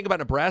more I think about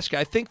Nebraska,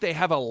 I think they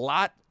have a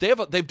lot.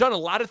 They've done a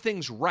lot of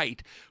things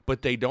right,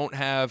 but they don't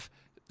have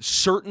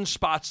certain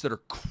spots that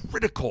are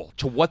critical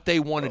to what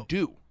they want to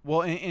do.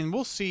 Well, and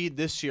we'll see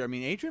this year. I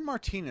mean, Adrian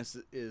Martinez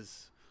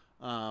is.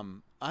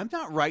 I'm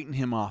not writing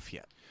him off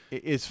yet.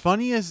 As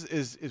funny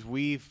as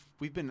we've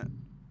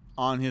been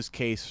on his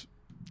case.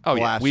 Oh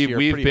yeah, we've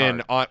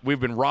been hard. We've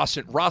been Ross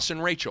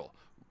and Rachel.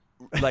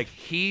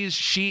 Adrian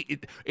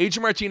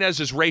Martinez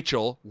is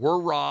Rachel, we're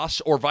Ross,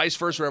 or vice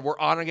versa. We're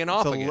on again,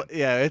 off again.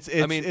 Yeah, it's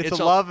a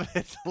love.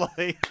 It's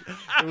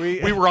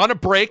we were on a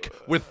break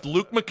with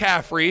Luke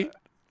McCaffrey.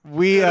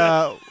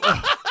 What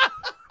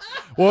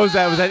was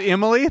that? Was that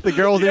Emily? The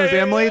girl's name was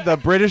Emily, the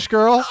British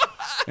girl,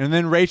 and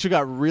then Rachel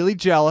got really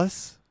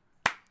jealous.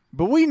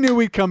 But we knew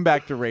we'd come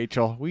back to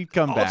Rachel. We'd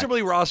come back.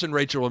 Ultimately, Ross and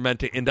Rachel were meant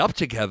to end up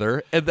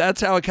together, and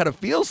that's how it kind of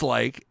feels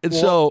like. And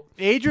so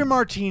Adrian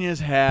Martinez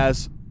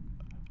has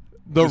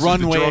the this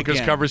runway is the drunkest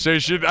again.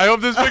 Conversation. I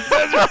hope this makes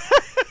sense.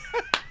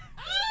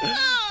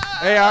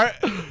 Hey,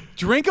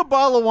 drink a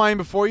bottle of wine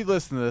before you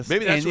listen to this,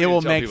 Maybe that's and what it you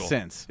will tell make people.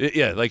 sense.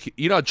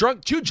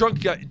 Two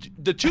drunk guys,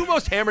 the two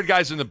most hammered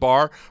guys in the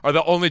bar are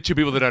the only two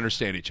people that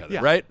understand each other,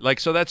 right?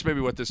 So that's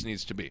maybe what this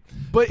needs to be.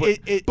 But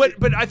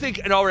I think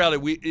in all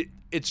reality,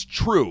 it's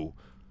true.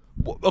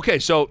 Okay,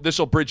 so this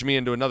will bridge me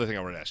into another thing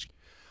I want to ask you.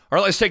 All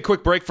right, let's take a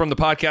quick break from the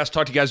podcast.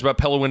 Talk to you guys about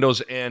Pella windows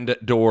and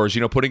doors.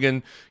 Putting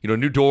in,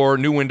 new door,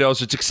 new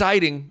windows. It's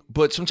exciting,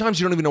 but sometimes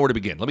you don't even know where to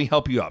begin. Let me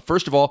help you out.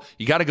 First of all,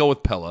 you got to go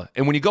with Pella.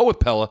 And when you go with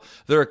Pella,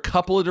 there are a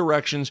couple of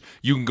directions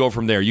you can go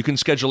from there. You can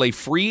schedule a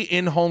free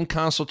in-home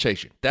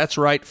consultation. That's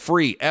right,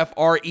 free,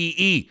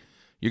 Free.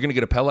 You're going to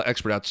get a Pella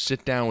expert out to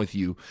sit down with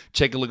you,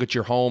 take a look at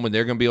your home, and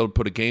they're going to be able to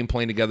put a game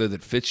plan together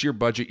that fits your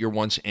budget, your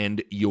wants,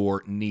 and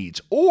your needs.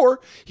 Or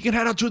you can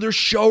head out to their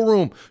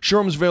showroom.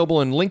 Showroom's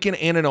available in Lincoln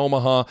and in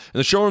Omaha, and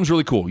the showroom's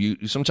really cool.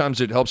 Sometimes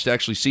it helps to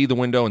actually see the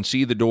window and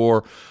see the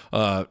door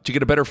to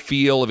get a better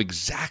feel of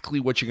exactly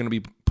what you're going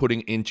to be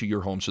putting into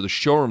your home. So the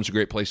showroom's a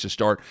great place to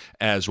start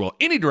as well.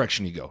 Any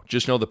direction you go,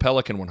 just know the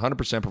Pella can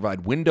 100%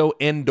 provide window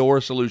and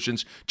door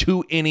solutions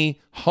to any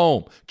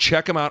home.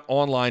 Check them out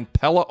online,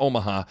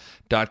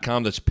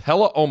 PellaOmaha.com. That's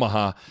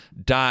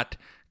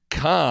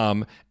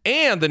PellaOmaha.com.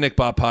 And the Nick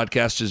Bob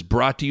Podcast is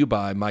brought to you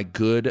by my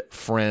good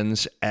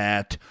friends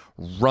at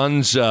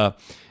Runza.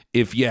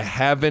 If you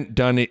haven't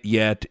done it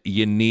yet,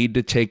 you need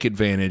to take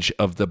advantage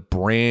of the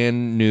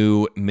brand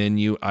new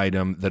menu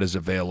item that is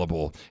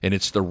available, and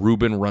it's the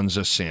Reuben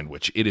Runza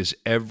sandwich. It is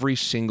every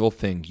single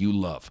thing you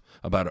love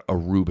about a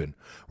Reuben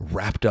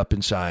wrapped up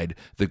inside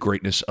the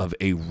greatness of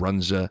a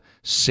Runza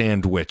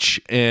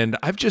sandwich. And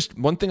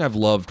one thing I've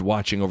loved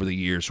watching over the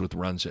years with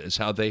Runza is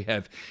how they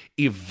have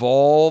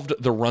evolved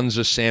the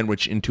Runza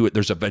sandwich into it.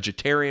 There's a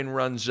vegetarian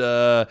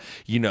Runza,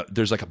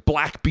 there's like a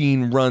black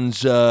bean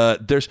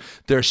Runza.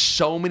 There's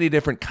so many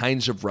different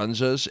kinds of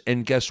Runzas,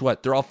 and guess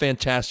what? They're all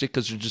fantastic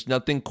because there's just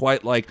nothing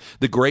quite like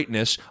the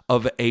greatness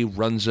of a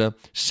Runza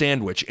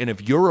sandwich. And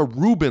if you're a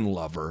Reuben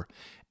lover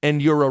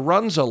and you're a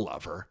Runza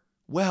lover,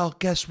 well,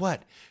 guess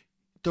what?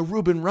 The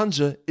Reuben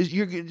Runza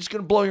it's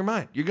going to blow your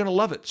mind. You're going to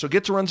love it. So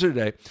get to Runza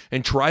today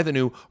and try the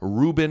new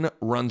Reuben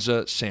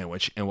Runza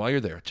sandwich. And while you're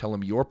there, tell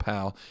them your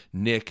pal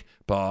Nick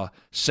Baugh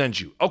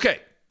sends you. Okay,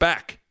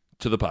 back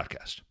to the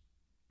podcast.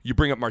 You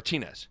bring up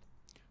Martinez.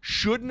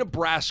 Should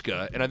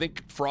Nebraska, and I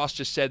think Frost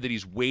has said that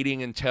he's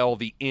waiting until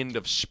the end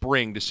of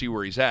spring to see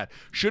where he's at,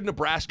 should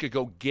Nebraska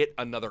go get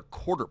another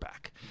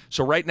quarterback?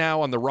 So right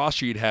now on the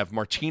roster, you'd have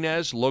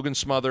Martinez, Logan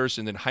Smothers,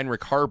 and then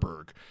Heinrich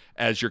Harburg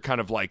as your kind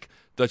of like,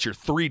 that's your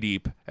three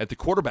deep at the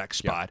quarterback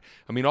spot. Yeah.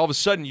 I mean, all of a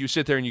sudden you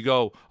sit there and you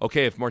go,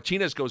 okay, if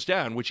Martinez goes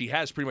down, which he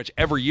has pretty much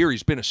every year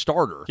he's been a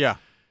starter. Yeah.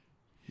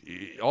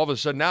 All of a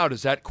sudden now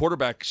does that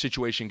quarterback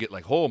situation get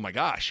like, oh my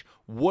gosh,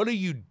 what do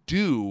you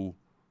do?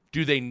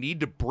 Do they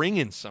need to bring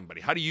in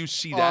somebody? How do you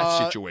see that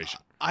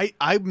situation?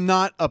 I'm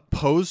not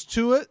opposed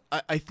to it.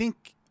 I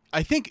think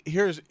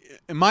here's,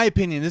 in my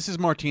opinion, this is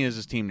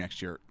Martinez's team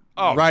next year,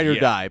 ride or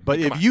die. But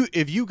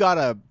if you got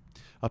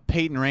a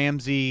Peyton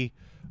Ramsey,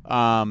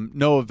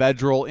 Noah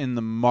Vedral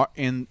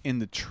in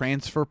the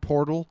transfer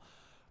portal,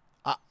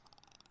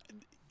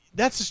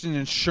 that's just an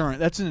insurance.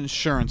 That's an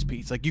insurance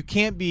piece. Like you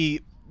can't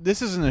be.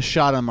 This isn't a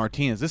shot on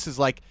Martinez. This is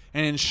like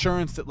an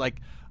insurance that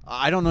like.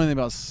 I don't know anything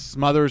about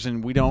Smothers,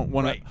 and we don't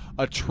want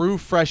a true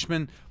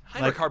freshman.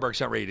 Heinrich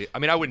Harburg's not ready to. I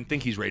mean, I wouldn't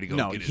think he's ready to go.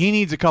 No, he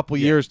needs a couple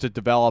years to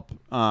develop.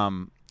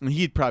 And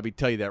he'd probably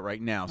tell you that right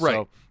now. Right.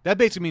 So that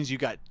basically means you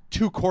got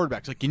two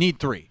quarterbacks. Like you need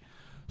three.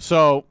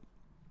 So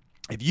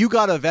if you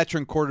got a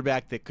veteran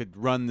quarterback that could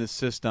run this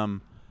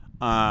system.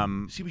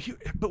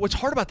 But what's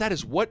hard about that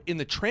is what in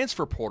the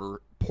transfer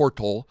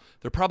portal,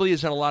 there probably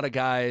isn't a lot of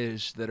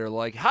guys that are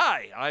like,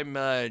 hi,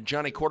 I'm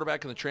Johnny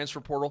Quarterback in the transfer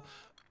portal.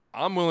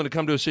 I'm willing to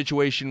come to a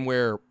situation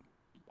where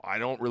I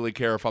don't really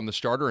care if I'm the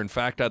starter. In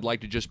fact, I'd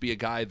like to just be a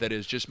guy that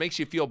just makes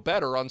you feel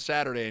better on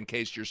Saturday in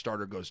case your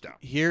starter goes down.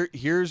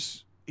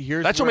 Here's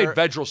that's what made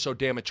Vedral so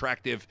damn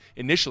attractive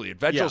initially.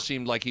 Vedral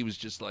seemed like he was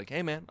just like,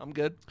 hey man, I'm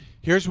good.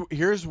 Here's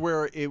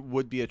where it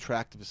would be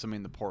attractive to somebody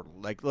in the portal.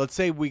 Like let's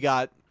say we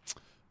got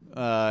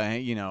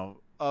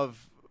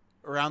of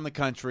around the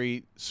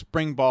country,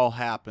 spring ball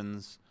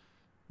happens,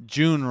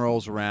 June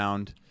rolls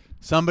around,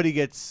 somebody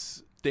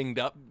gets dinged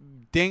up.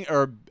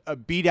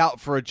 Beat out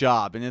for a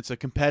job, and it's a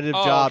competitive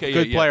job,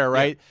 good player,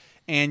 right?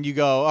 Yeah. And you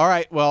go, all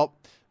right, well,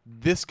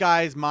 this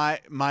guy's my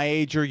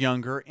age or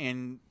younger,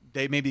 and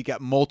they maybe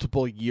got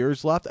multiple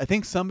years left. I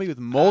think somebody with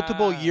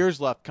multiple years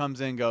left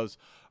comes in and goes,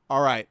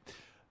 all right,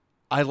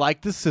 I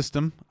like the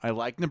system. I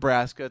like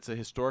Nebraska. It's a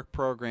historic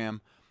program.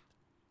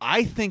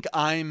 I think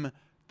I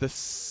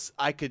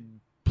could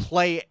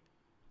play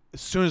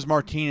as soon as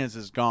Martinez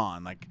is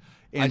gone, like.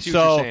 And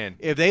so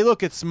if they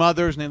look at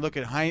Smothers and they look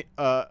at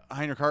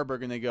Heinrich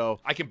Harburg and they go,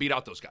 I can beat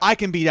out those guys. I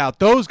can beat out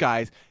those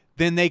guys.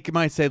 Then they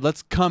might say,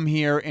 let's come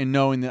here and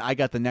knowing that I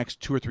got the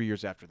next 2 or 3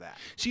 years after that.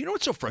 So you know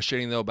what's so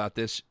frustrating though about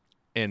this,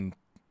 and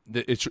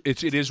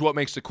it is what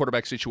makes the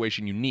quarterback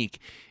situation unique,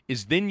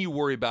 is then you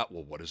worry about,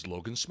 well, what does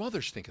Logan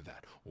Smothers think of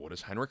that? What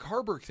does Heinrich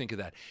Harburg think of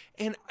that?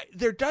 And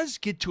there does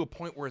get to a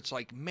point where it's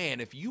like,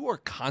 man, if you are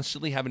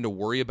constantly having to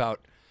worry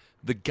about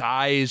the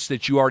guys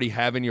that you already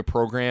have in your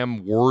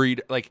program,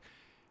 worried, like,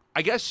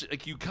 I guess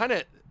like you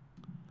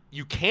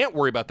can't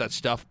worry about that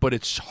stuff, but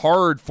it's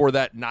hard for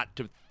that not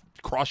to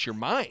cross your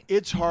mind.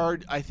 It's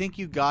hard. I think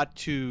you got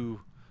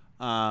to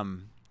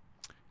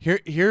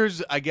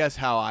here's I guess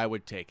how I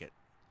would take it.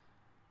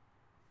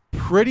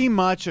 Pretty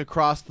much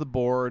across the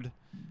board,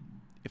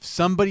 if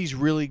somebody's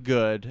really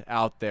good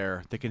out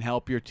there that can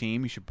help your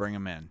team, you should bring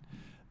them in.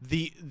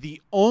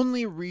 The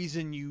only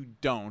reason you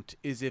don't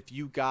is if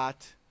you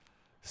got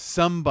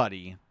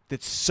somebody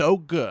that's so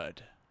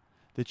good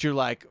that you're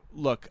like,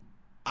 look,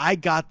 I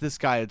got this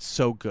guy that's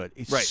so good.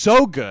 It's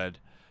so good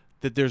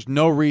that there's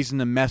no reason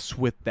to mess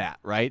with that,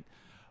 right?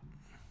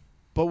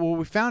 But what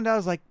we found out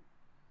is, like,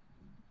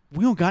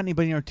 we don't got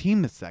anybody on our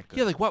team that's that good.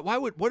 Yeah, like,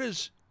 what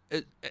is –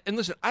 and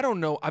listen, I don't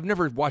know. I've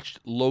never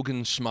watched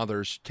Logan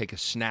Smothers take a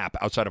snap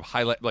outside of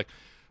highlight.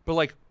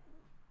 But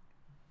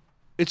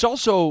it's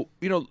also,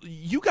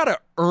 you got to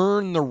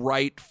earn the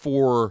right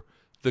for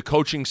the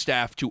coaching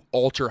staff to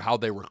alter how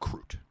they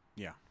recruit.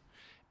 Yeah.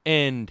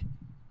 And –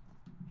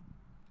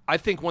 I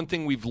think one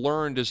thing we've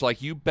learned is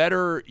like you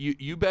better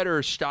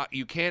stop.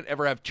 You can't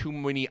ever have too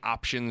many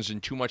options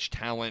and too much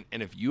talent.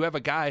 And if you have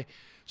a guy,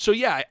 so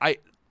yeah,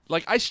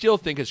 like I still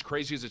think, as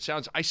crazy as it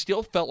sounds, I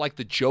still felt like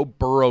the Joe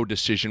Burrow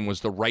decision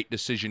was the right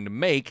decision to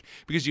make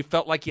because you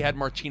felt like you had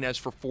Martinez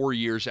for 4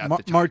 years at the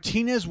time.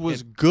 Martinez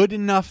was good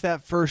enough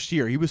that first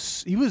year. He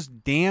was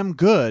damn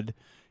good.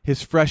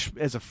 As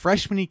a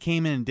freshman, he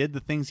came in and did the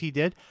things he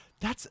did.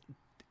 That's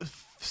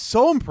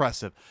so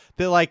impressive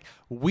that like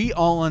we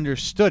all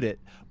understood it.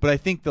 But I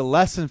think the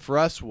lesson for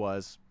us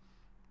was,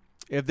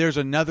 if there's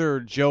another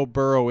Joe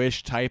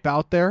Burrow-ish type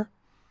out there,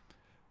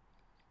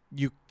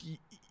 you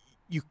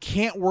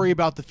can't worry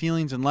about the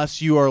feelings unless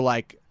you are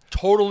like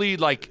totally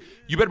like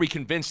you better be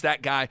convinced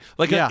that guy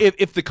like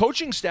if the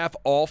coaching staff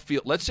all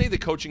feel, let's say the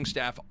coaching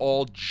staff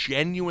all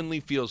genuinely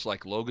feels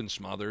like Logan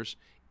Smothers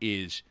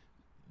is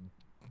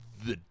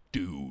the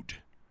dude.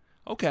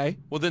 Okay,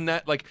 well then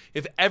that like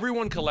if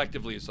everyone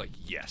collectively is like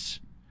yes,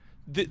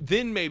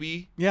 then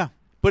maybe yeah.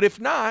 But if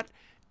not.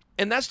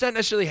 And that's not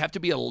necessarily have to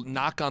be a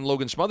knock on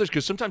Logan Smothers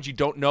because sometimes you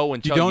don't know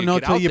until you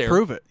get out there.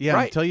 Prove it. Yeah,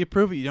 right. Until you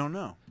prove it, you don't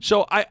know.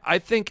 So I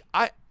think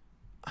I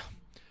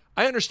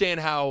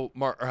understand how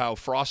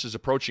Frost is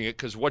approaching it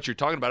because what you're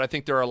talking about, I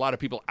think there are a lot of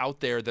people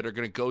out there that are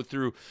going to go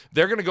through.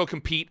 They're going to go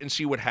compete and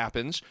see what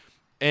happens,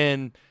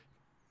 and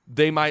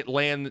they might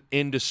land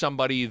into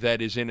somebody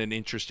that is in an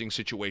interesting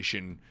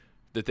situation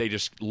that they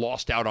just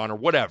lost out on or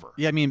whatever.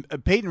 Yeah, I mean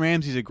Peyton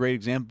Ramsey's a great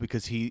example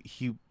because he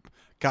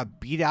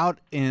got beat out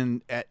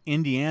at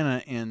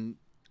Indiana and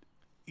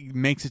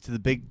makes it to the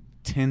Big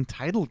Ten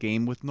title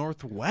game with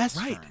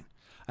Northwestern. Right.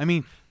 I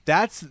mean,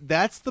 that's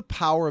the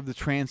power of the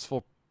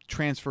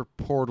transfer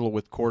portal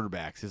with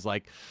quarterbacks. Is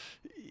like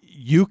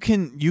you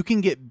can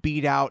get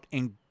beat out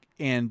and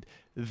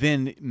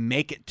then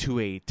make it to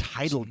a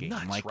title game.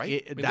 Nuts, like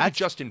right? That's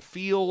Justin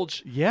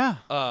Fields. Yeah.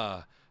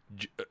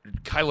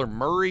 Kyler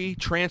Murray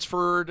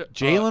transferred.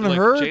 Jalen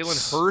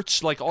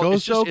Hurts. Like all goes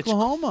it's just, to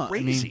Oklahoma. It's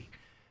crazy. I mean,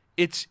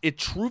 it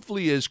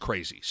truthfully is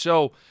crazy.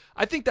 So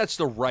I think that's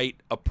the right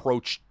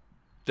approach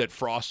that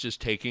Frost is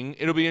taking.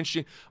 It'll be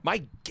interesting.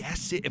 My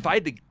guess, if I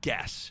had to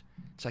guess,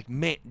 it's like,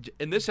 man,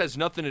 and this has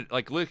nothing to,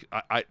 like, look,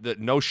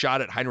 no shot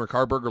at Heinrich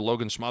Harburg or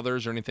Logan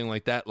Smothers or anything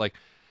like that. Like,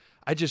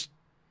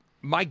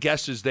 my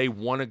guess is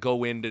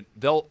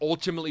they'll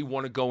ultimately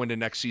want to go into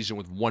next season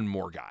with one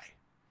more guy.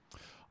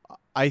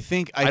 I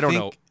think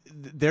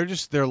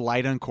they're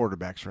light on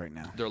quarterbacks right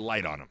now. They're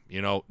light on them.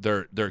 You know,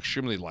 they're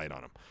extremely light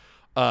on them.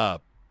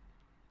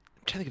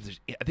 I'm trying to think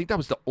I think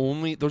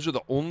those are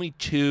the only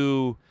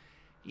two.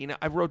 You know,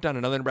 I wrote down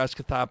another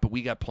Nebraska thought, but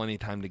we got plenty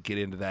of time to get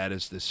into that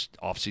as this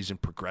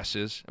offseason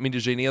progresses. I mean,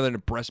 is there any other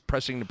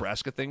pressing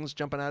Nebraska things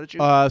jumping out at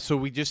you? So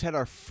we just had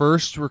our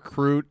first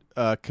recruit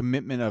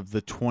commitment of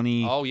the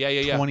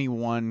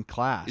 2021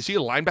 class. Is he a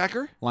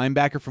linebacker?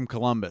 Linebacker from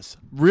Columbus.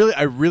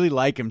 I really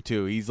like him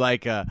too. He's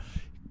like a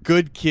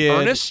good kid.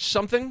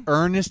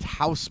 Ernest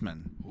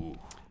Hausman. Ooh.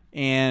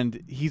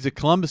 And he's a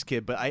Columbus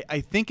kid, but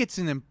I think it's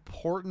an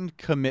important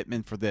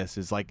commitment for this.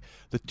 Is like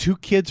the two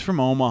kids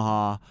from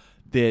Omaha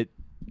that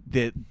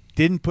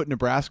didn't put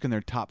Nebraska in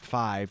their top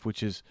 5,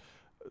 which is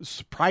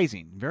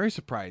surprising, very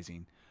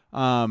surprising.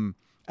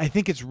 I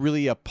think it's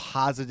really a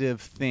positive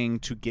thing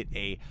to get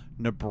a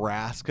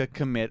Nebraska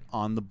commit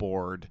on the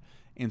board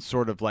and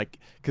sort of like,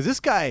 because this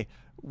guy,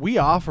 we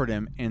offered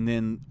him, and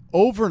then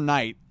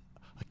overnight,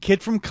 a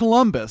kid from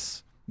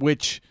Columbus,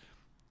 which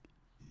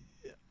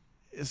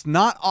is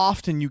not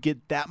often you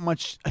get that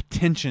much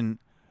attention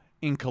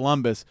in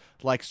Columbus,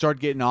 like start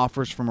getting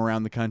offers from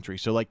around the country.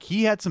 So like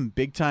he had some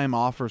big time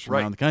offers from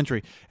around the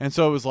country. And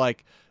so it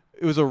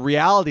was a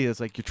reality that's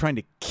like you're trying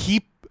to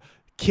keep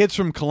kids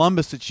from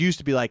Columbus that used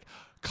to be like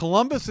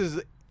Columbus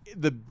is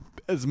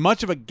as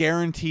much of a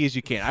guarantee as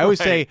you can. I always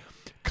say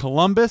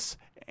Columbus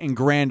and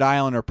Grand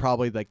Island are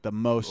probably like the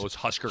most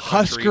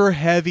Husker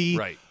heavy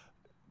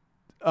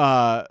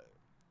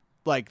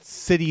like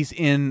cities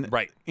in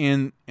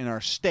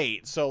our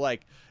state. So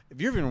like if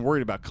you're even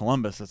worried about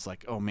Columbus, it's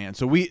like, oh man.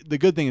 So the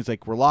good thing is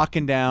like we're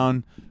locking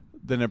down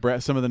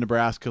some of the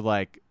Nebraska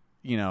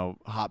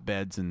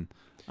hotbeds and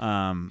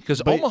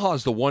because Omaha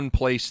is the one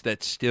place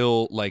that's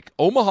still like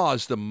Omaha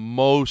is the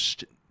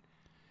most.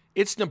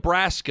 It's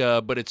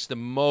Nebraska, but it's the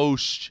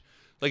most.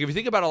 Like if you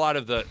think about a lot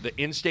of the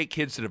in-state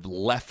kids that have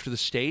left the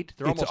state,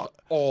 they're almost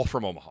all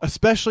from Omaha.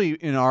 Especially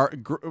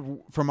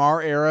from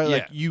our era,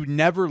 like you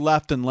never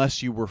left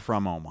unless you were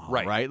from Omaha,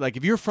 right? Like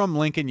if you're from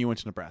Lincoln, you went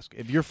to Nebraska.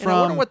 If you're from,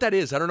 I wonder what that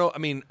is. I don't know. I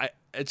mean,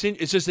 it's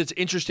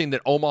interesting that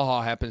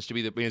Omaha happens to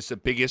be it's the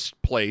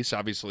biggest place,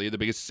 obviously the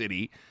biggest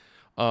city.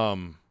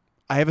 I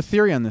have a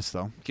theory on this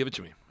though. Give it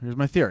to me. Here's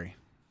my theory.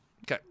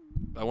 Okay,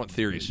 I want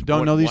theories.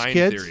 Don't know these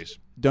kids.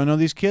 Don't know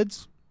these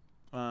kids.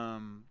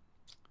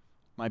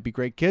 Might be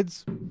great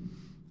kids.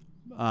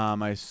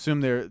 I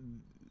assume they're.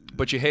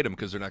 But you hate them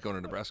because they're not going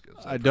to Nebraska.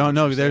 I don't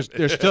know. There's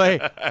still.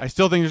 I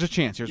still think there's a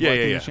chance. Here's why I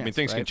think there's a chance. I mean,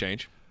 things can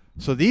change.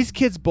 So these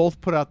kids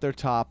both put out their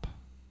top,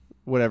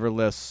 whatever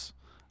lists.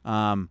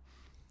 It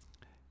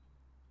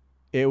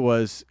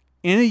was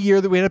in a year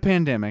that we had a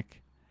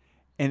pandemic,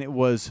 and it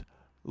was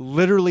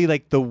literally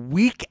like the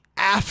week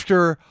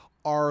after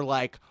our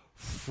like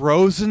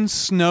frozen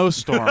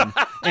snowstorm,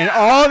 and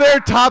all their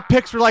top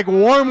picks were like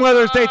warm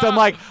weather states. I'm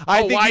like,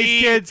 I think Hawaii.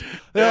 these kids,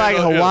 they're like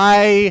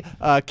Hawaii,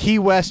 Key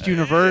West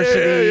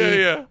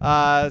University,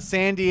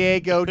 San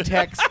Diego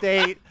Tech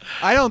State.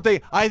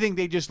 I think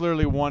they just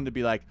literally wanted to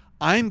be like,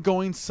 I'm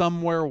going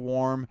somewhere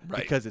warm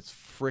because it's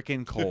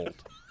freaking cold.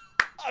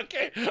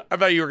 Okay, I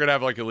thought you were gonna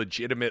have like a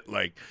legitimate,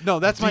 like, no,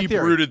 that's my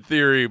deep-rooted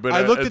theory. But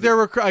I looked at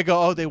their I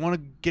go, oh, they want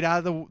to get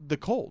out of the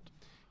cold.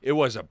 It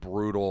was a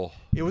brutal.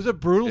 It was a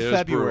brutal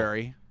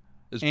February,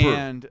 It's brutal.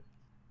 And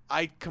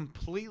I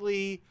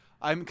completely.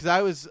 Because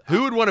I was.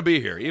 Who would want to be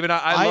here? Even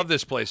I love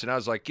this place, and I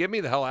was like, "Get me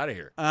the hell out of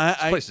here." This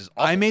place is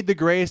awful. I made the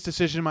greatest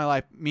decision in my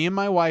life. Me and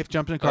my wife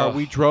jumped in a car.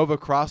 We drove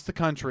across the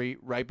country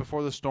right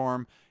before the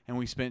storm, and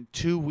we spent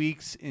 2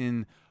 weeks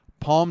in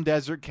Palm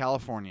Desert,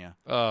 California.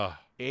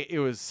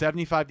 It was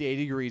 75 to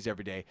 80 degrees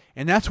every day,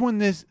 and that's when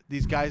these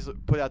guys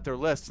put out their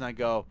lists, and I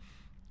go,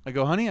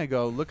 honey,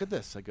 look at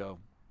this. I go,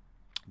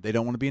 they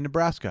don't want to be in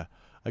Nebraska.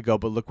 I go,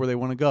 but look where they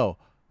want to go,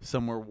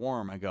 somewhere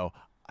warm. I go,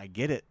 I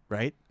get it,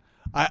 right?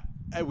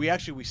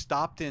 We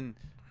stopped in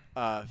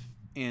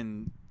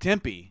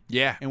Tempe,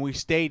 and we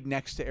stayed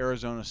next to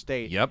Arizona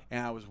State. Yep.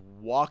 And I was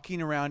walking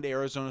around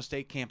Arizona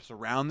State campus,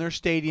 around their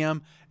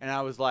stadium, and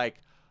I was like,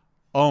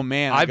 oh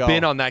man, I've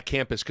been on that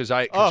campus because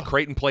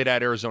Creighton played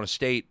at Arizona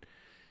State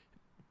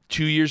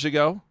 2 years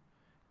ago,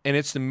 and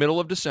it's the middle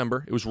of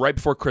December. It was right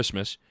before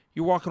Christmas.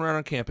 You're walking around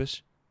on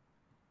campus.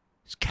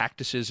 It's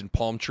cactuses and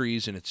palm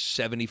trees, and it's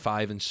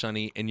 75 and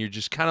sunny, and you're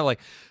just kind of like,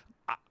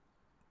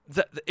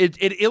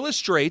 it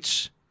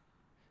illustrates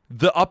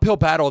the uphill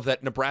battle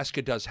that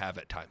Nebraska does have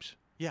at times.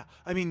 Yeah,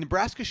 I mean,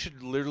 Nebraska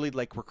should literally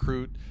like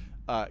recruit.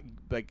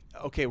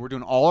 Okay, we're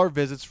doing all our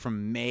visits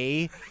from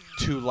May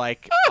to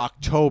like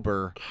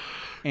October,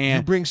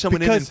 and you bring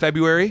someone in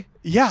February.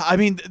 Yeah, I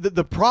mean,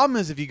 the problem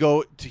is if you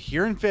go to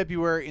here in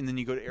February and then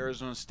you go to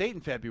Arizona State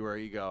in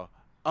February, you go,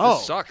 oh,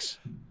 this sucks.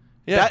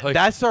 Yeah,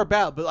 that's our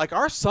battle. But like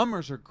our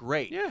summers are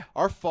great. Yeah,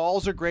 our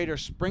falls are great. Our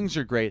springs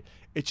are great.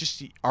 It's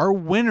just our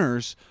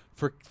winters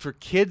for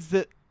kids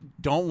that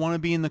don't want to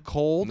be in the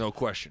cold. No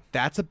question.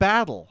 That's a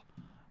battle.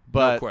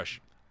 But no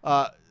question.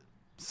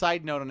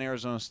 Side note on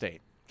Arizona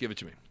State. Give it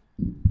to me.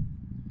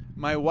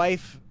 My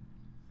wife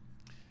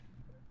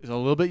is a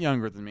little bit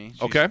younger than me.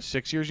 She's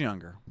 6 years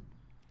younger.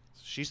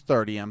 She's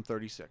 30. I'm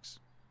 36.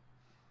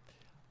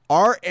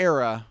 Our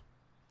era,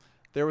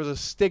 there was a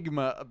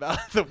stigma about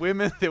the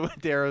women that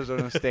went to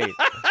Arizona State.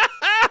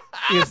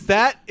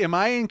 Am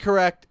I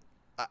incorrect?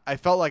 I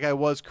felt like I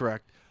was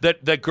correct.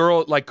 That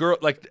girl,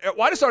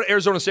 why does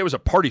Arizona State was a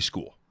party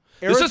school?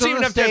 This doesn't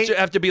even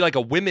have to be like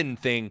a women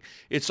thing.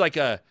 It's like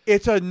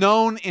it's a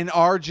known in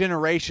our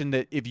generation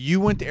that if you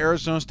went to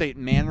Arizona State,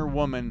 man or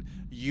woman,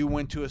 you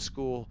went to a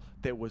school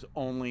that was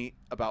only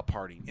about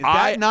partying. Is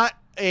that not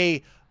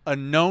a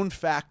known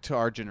fact to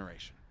our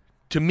generation?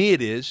 To me,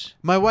 it is.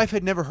 My wife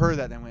had never heard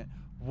that, and I went,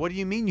 "What do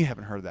you mean you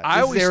haven't heard that?"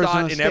 I always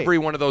thought in every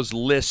one of those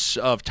lists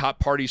of top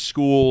party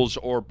schools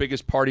or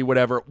biggest party,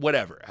 whatever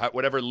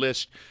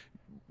list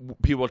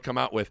people would come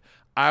out with,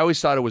 I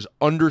always thought it was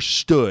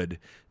understood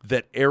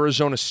that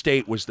Arizona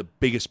State was the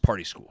biggest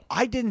party school.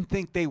 I didn't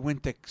think they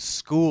went to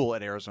school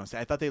at Arizona State.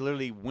 I thought they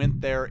literally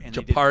went there and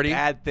to they party? Did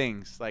bad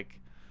things like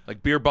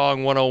beer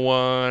bong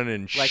 101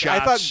 and like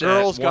shots. I thought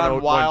Girls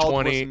Gone Wild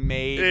was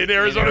made in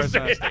Arizona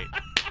State.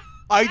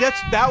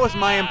 That was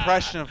my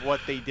impression of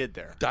what they did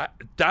there.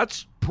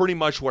 That's pretty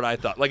much what I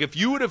thought. Like if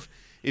you would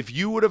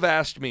have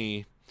asked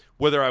me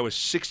whether I was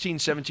 16,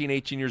 17,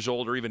 18 years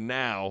old or even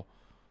now,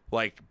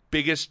 like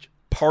biggest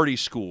party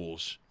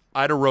schools,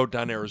 I'd have wrote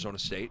down Arizona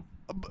State.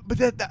 But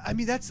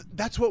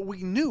that's what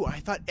we knew. I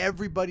thought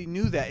everybody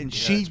knew that, and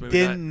she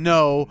didn't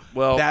know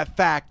that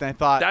fact. And I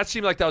thought that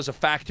seemed like that was a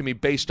fact to me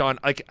based on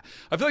like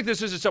I feel like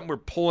this isn't something we're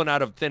pulling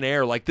out of thin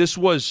air. Like this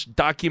was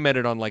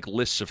documented on like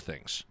lists of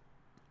things.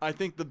 I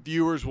think the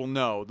viewers will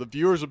know. The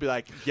viewers will be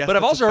like, yes. But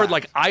I've also heard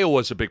like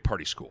Iowa's a big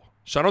party school,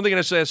 so I don't think it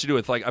necessarily has to do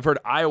with like I've heard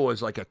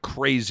Iowa's like a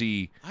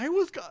crazy.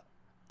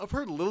 I've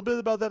heard a little bit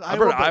about that. I've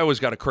heard Iowa's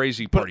got a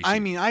crazy party scene. I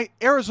mean,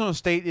 Arizona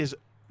State is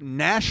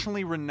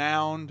nationally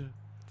renowned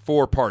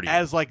for party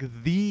as like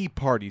the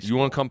party school. You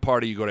want to come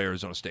party, you go to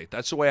Arizona State.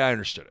 That's the way I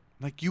understood it.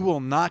 Like you will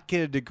not get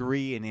a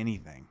degree in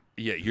anything.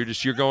 Yeah,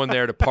 you're going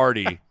there to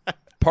party.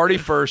 Party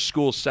first,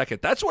 school second.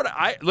 That's what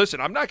listen,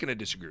 I'm not going to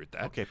disagree with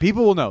that. Okay,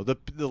 people will know. The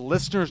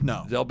listeners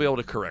know. They'll be able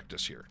to correct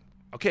us here.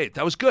 Okay,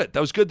 that was good. That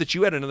was good that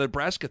you had another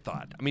Nebraska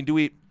thought. I mean,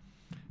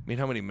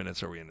 how many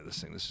minutes are we into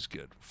this thing? This is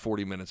good.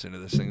 40 minutes into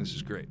this thing. This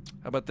is great.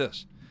 How about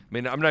this? I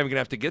mean, I'm not even going to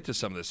have to get to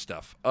some of this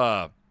stuff.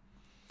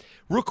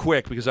 Real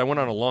quick, because I went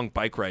on a long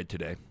bike ride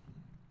today,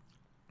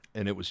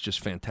 and it was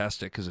just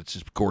fantastic because it's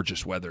just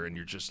gorgeous weather, and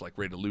you're just like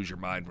ready to lose your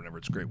mind whenever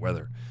it's great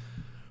weather.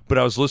 But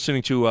I was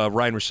listening to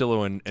Ryan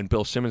Russillo and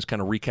Bill Simmons kind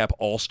of recap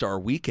All-Star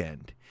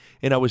Weekend,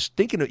 and I was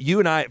thinking of you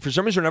and I. For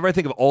some reason, whenever I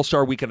think of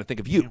All-Star Weekend, I think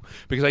of you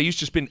because I used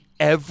to spend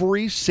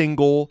every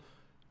single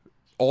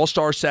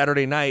All-Star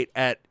Saturday night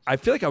I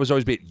feel like I was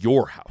always be at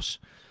your house.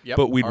 Yep,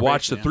 but we'd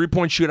watch the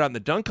three-point shootout in the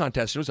dunk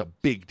contest, and it was a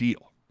big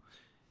deal.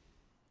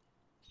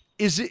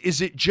 Is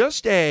it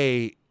just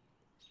a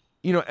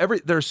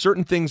there are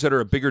certain things that are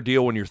a bigger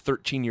deal when you're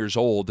 13 years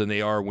old than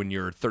they are when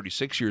you're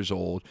 36 years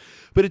old.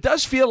 But it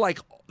does feel like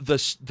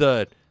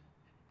the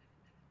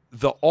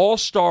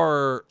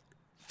all-star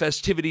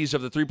festivities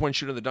of the three-point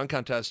shooting and the dunk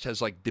contest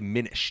has like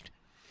diminished.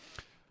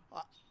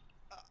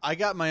 I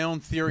got my own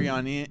theory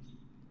on it.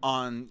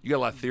 You got a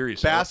lot of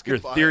theories.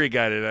 Basketball. You're a theory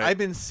guy today. I've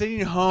been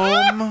sitting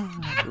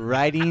home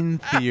writing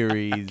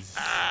theories.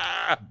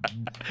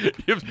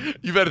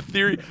 You've had a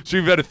theory. So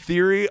you've had a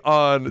theory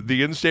on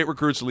the in-state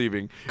recruits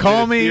leaving.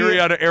 Call me.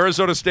 Theory on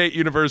Arizona State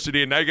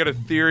University, and now you got a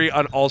theory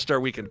on All-Star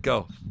Weekend.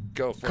 Go.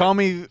 Call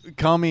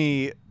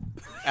me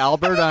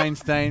Albert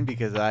Einstein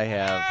because I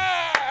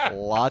have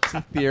lots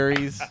of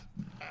theories.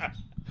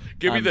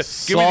 Give me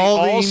the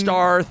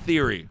All-Star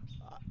theory.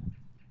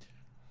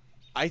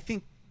 I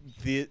think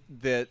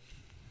that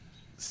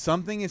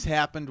something has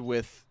happened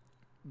with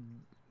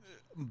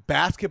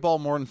basketball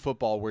more than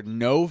football where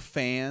no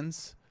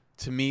fans,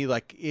 to me,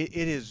 like it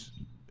is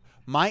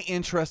my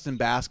interest in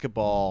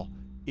basketball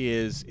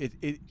is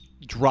it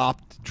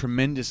dropped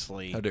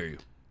tremendously. How dare you?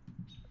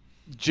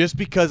 Just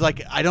because,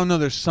 like, I don't know,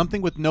 there's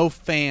something with no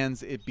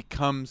fans,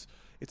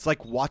 it's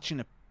like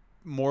watching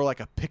more like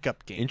a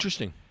pickup game.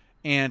 Interesting.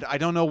 And I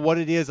don't know what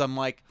it is. I'm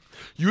like,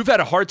 you've had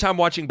a hard time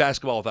watching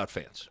basketball without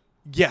fans.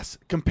 Yes,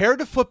 compared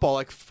to football,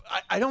 like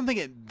I don't think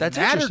it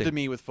mattered to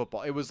me with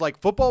football. It was like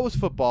football was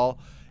football,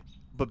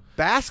 but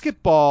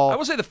basketball. I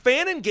will say the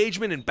fan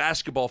engagement in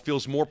basketball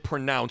feels more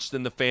pronounced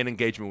than the fan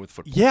engagement with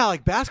football. Yeah,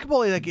 like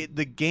basketball, like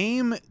the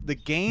game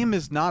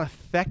is not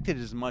affected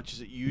as much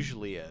as it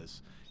usually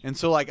is. And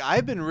so, like,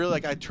 I've been really,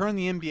 like, I turn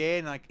the NBA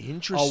and, like,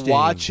 I'll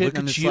watch it. Look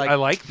and at it's you. like, I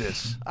like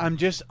this.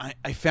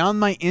 I found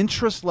my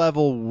interest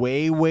level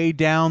way, way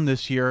down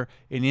this year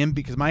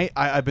because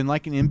I've been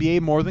liking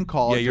NBA more than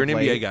college. Yeah, you're an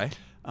NBA guy.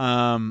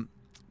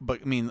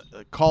 But, I mean,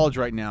 college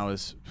right now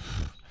it's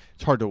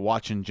hard to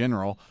watch in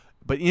general.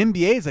 But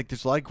NBA is, like,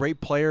 there's a lot of great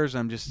players, and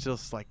I'm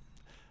just like,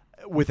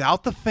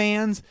 without the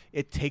fans,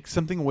 it takes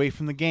something away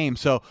from the game.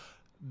 So,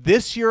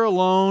 this year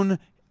alone,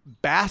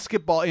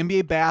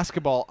 NBA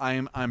basketball,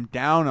 I'm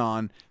down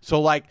on. So,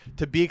 like,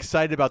 to be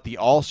excited about the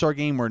All-Star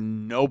game where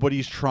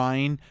nobody's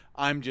trying,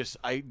 I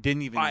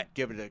didn't even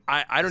give it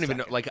I don't even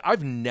know. Like,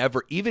 I've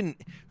never even,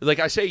 like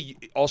I say,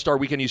 All-Star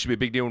Weekend used to be a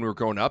big deal when we were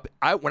growing up.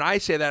 When I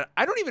say that,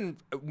 I don't even,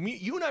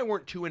 you and I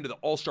weren't too into the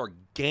All-Star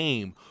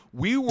game.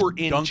 We were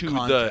into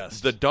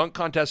the dunk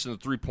contest and the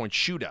three-point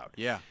shootout.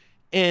 Yeah.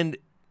 And,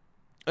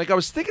 like, I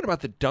was thinking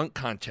about the dunk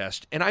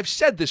contest, and I've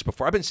said this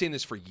before. I've been saying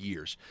this for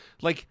years.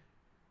 Like,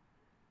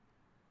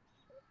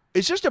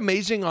 it's just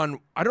amazing I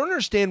don't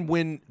understand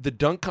when the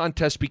dunk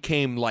contest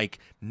became, like,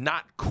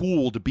 not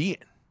cool to be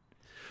in.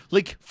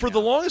 Like, for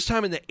the longest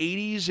time in the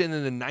 80s and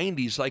in the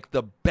 90s, like,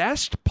 the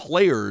best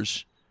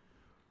players,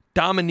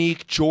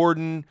 Dominique,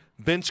 Jordan,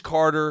 Vince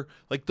Carter,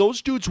 like,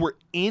 those dudes were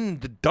in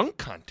the dunk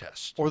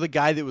contest. Or the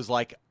guy that was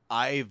like,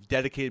 I've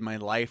dedicated my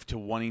life to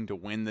wanting to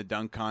win the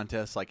dunk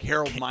contest. Like,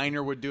 Harold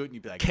Miner would do it, and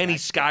you'd be like, Kenny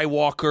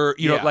Skywalker,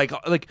 you know,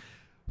 like,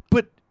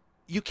 but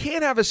you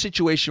can't have a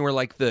situation where,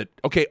 like,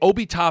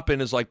 Obi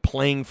Toppin is, like,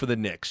 playing for the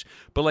Knicks,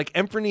 but, like,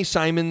 Anthony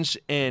Simons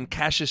and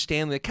Cassius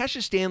Stanley,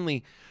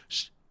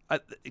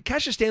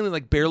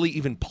 like, barely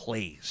even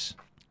plays.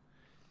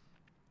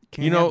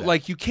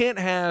 Like, you can't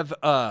have,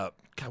 God,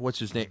 what's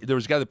his name? There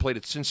was a guy that played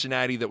at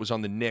Cincinnati that was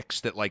on the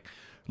Knicks that, like,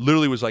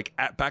 literally was, like,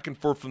 back and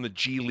forth from the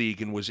G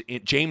League and was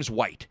in James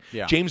White.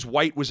 Yeah. James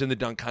White was in the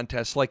dunk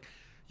contest. Like,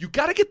 you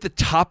got to get the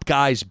top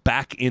guys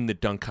back in the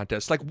dunk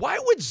contest. Like, why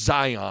would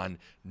Zion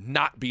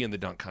not be in the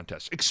dunk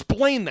contest?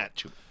 Explain that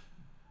to me.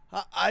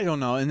 I don't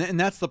know, and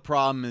that's the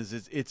problem. Is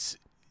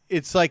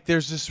it's like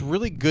there's this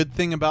really good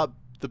thing about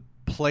the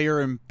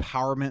player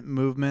empowerment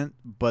movement,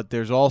 but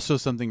there's also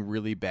something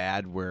really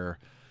bad where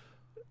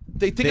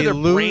they think of their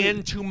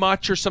brand too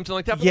much or something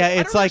like that. But yeah, I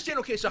it's don't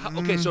like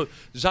understand. So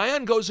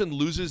Zion goes and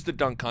loses the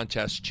dunk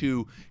contest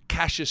to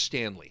Cassius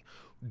Stanley.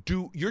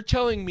 You're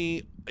telling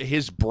me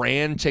his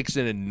brand takes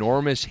an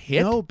enormous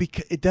hit? No,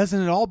 because it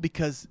doesn't at all.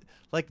 Because,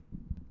 like,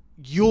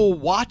 you'll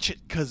watch it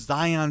because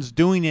Zion's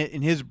doing it,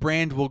 and his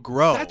brand will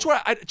grow. That's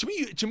why. To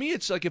me,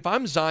 it's like if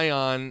I'm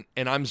Zion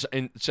and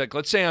it's like,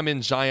 let's say I'm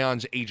in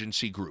Zion's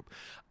agency group,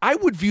 I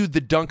would view the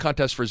dunk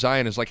contest for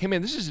Zion as like, hey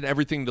man, this is an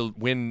everything to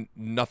win,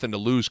 nothing to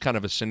lose kind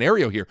of a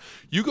scenario here.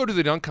 You go to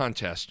the dunk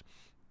contest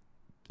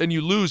and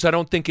you lose. I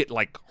don't think it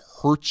like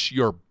hurts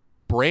your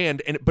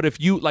brand. But if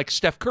you, like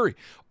Steph Curry,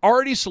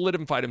 already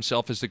solidified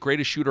himself as the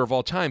greatest shooter of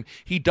all time,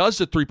 he does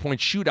the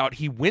three-point shootout,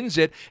 he wins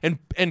it, and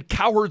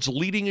Cowherd's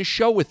leading his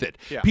show with it.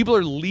 Yeah. People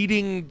are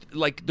leading,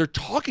 like, they're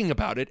talking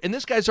about it, and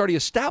this guy's already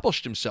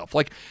established himself.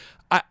 Like,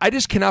 I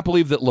just cannot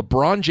believe that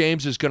LeBron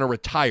James is going to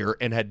retire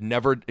and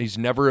he's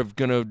never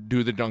going to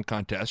do the dunk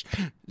contest.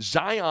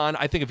 Zion,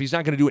 I think if he's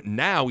not going to do it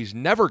now, he's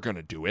never going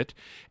to do it.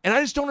 And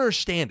I just don't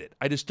understand it.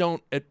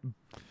 It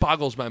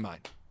boggles my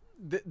mind.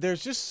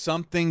 There's just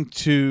something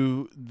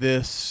to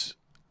this.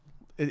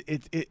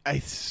 I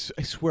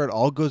swear it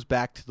all goes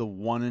back to the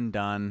one and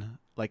done.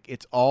 Like,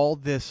 it's all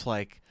this,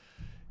 like,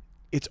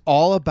 it's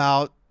all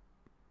about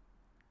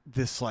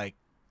this, like,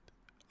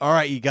 all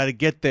right, you got to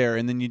get there,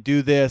 and then you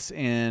do this,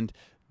 and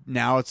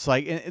now it's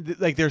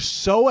like they're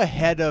so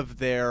ahead of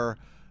their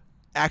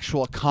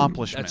actual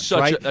accomplishments.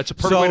 That's a perfect way to put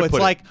it. So it's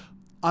like,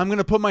 I'm going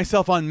to put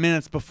myself on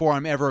minutes before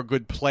I'm ever a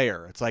good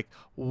player. It's like,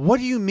 what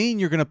do you mean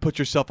you're going to put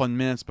yourself on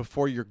minutes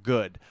before you're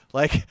good?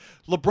 Like,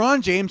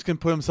 LeBron James can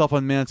put himself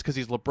on minutes because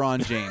he's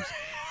LeBron James.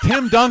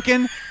 Tim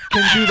Duncan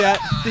can do that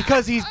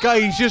because he's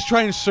just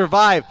trying to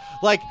survive.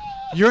 Like,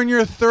 you're in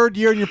your third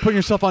year and you're putting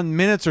yourself on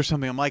minutes or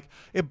something. I'm like,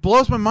 it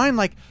blows my mind.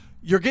 Like,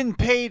 you're getting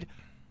paid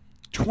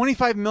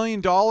 $25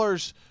 million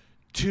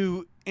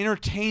to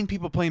entertain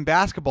people playing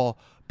basketball,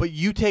 but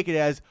you take it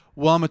as,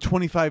 well, I'm a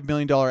 $25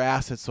 million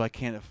asset, so I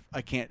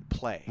can't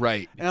play.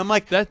 Right. And I'm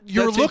like,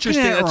 you're looking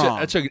at it wrong.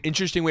 That's an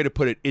interesting way to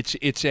put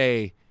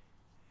it.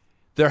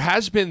 There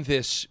has been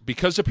this,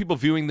 because of people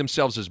viewing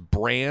themselves as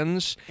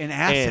brands and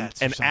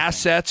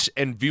assets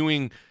and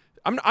viewing.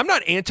 I'm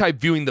not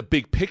anti-viewing the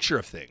big picture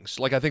of things.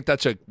 Like, I think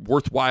that's a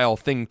worthwhile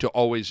thing to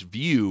always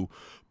view,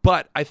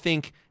 but I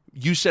think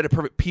you said it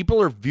perfect.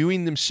 People are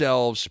viewing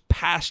themselves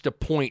past a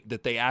point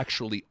that they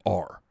actually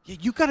are. Yeah,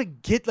 you got to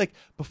get before.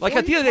 Like,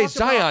 at the end of the day,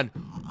 Zion,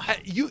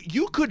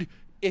 you could,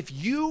 if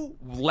you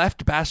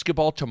left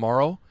basketball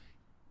tomorrow,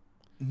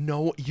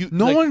 no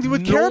one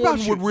would care about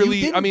you.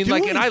 Really, I mean,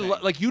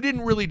 you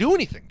didn't really do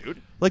anything,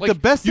 dude. Like the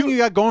best thing you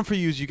got going for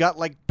you is you got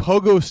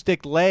pogo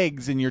stick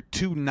legs and you're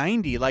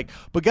 290.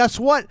 But guess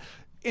what?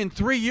 In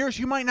 3 years,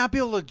 you might not be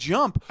able to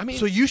jump. I mean,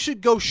 so you should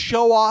go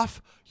show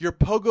off your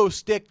pogo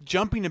stick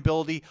jumping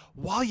ability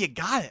while you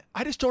got it.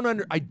 I just don't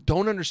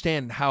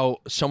understand how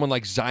someone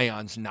like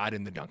Zion's not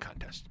in the dunk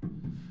contest.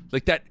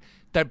 Like that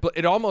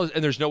it almost,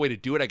 and there's no way to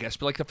do it, I guess,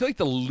 but I feel like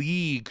the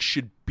league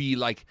should be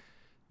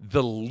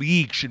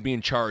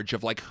in charge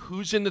of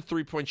who's in the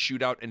 3-point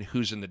shootout and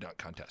who's in the dunk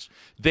contest.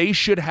 They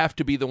should have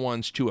to be the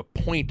ones to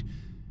appoint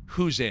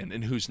who's in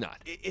and who's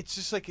not. It's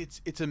just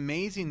it's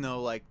amazing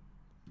though,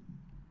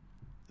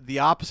 the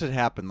opposite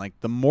happened.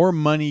 The more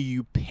money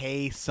you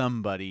pay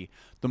somebody,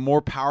 the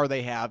more power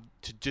they have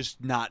to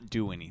just not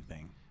do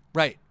anything.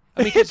 Right.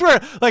 I mean, it's where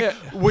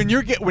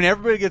when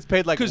everybody gets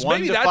paid $1 to $5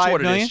 million, that's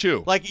what it is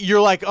too.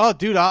 You're oh,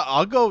 dude,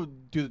 I'll go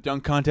do the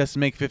dunk contest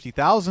and make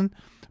 $50,000.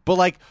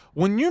 But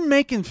when you're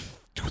making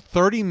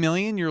 $30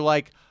 million, you're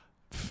 $1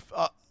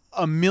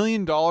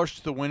 million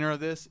to the winner of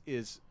this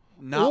is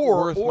not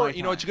worth my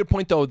time. It's a good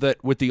point though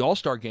that with the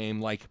All-Star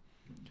game,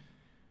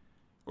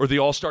 or the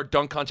All-Star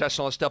dunk contest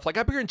and all that stuff. I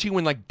guarantee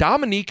when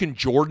Dominique and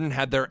Jordan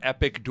had their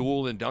epic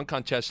duel in dunk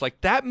contest,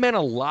 that meant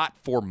a lot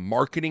for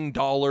marketing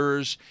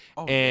dollars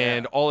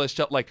and all this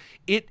stuff.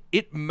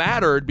 It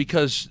mattered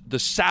because the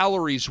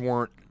salaries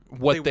weren't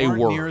what they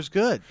weren't near as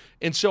good.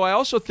 And so I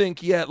also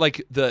think,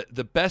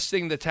 the best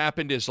thing that's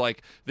happened is the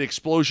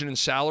explosion in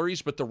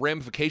salaries, but the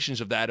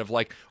ramifications of that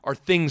are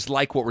things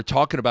like what we're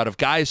talking about. If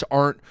guys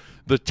aren't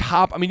the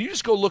top, I mean, you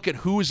just go look at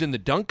who was in the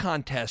dunk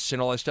contests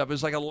and all that stuff. It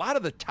was a lot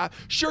of the top.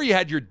 Sure, you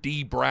had your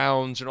D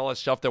Browns and all that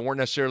stuff that weren't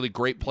necessarily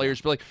great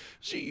players, but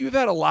so you've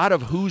had a lot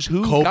of who's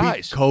who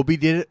guys. Kobe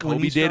did it.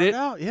 Kobe did it.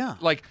 Out, yeah.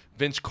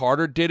 Vince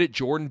Carter did it.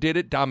 Jordan did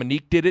it.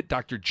 Dominique did it.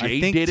 Dr.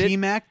 J did it.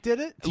 T-Mac did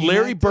it.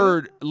 Larry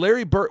Bird.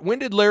 When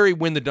did Larry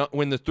win the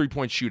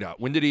 3-point shootout?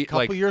 When did he? A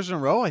couple years in a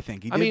row, I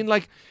think. He did. I mean,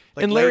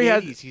 and Larry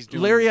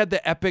had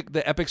the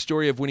epic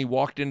story of when he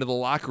walked into the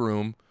locker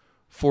room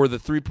for the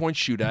 3-point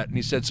shootout, and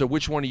he said, "So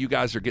which one of you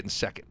guys are getting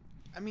second?"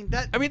 I mean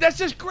that's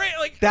just great.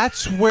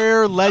 That's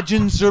where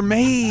legends are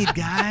made,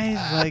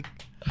 guys.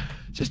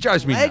 Just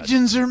drives me nuts.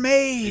 Legends are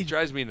made. It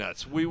drives me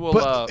nuts. We will.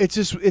 But it's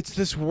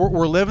this.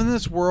 We're living in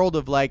this world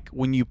of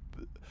when you.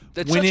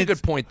 That's such a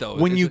good point, though.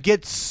 When you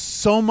get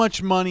so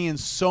much money and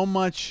so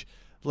much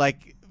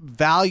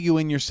value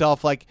in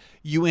yourself,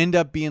 you end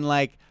up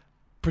being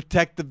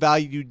protect the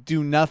value, you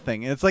do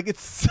nothing, and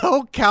it's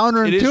so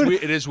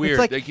counterintuitive. It is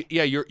weird.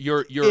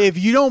 You're. If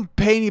you don't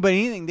pay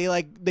anybody anything,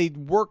 they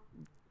work.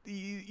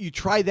 You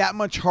try that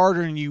much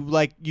harder, and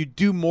you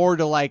do more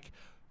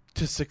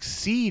to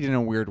succeed in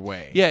a weird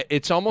way. Yeah,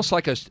 it's almost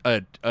like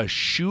a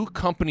shoe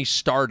company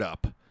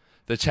startup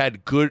that's had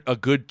a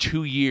good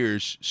 2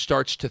 years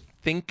starts to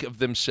think of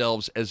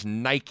themselves as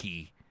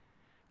Nike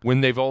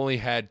when they've only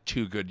had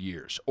 2 good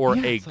years or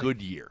a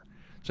good year.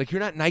 It's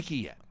you're not Nike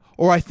yet.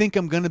 Or I think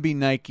I'm going to be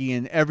Nike,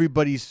 and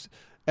everybody's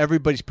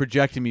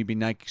projecting me to be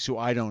Nike, so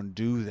I don't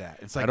do that.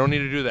 It's I don't need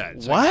to do that.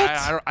 It's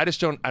what? I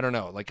just don't. I don't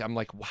know. I'm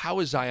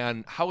how is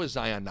Zion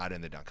not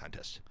in the dunk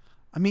contest?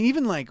 I mean,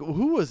 even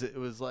who was it? It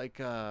was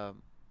was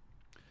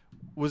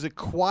it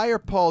Kawhi or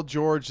Paul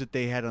George that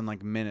they had on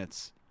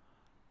minutes?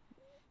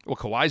 Well,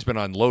 Kawhi's been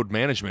on load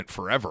management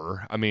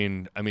forever. I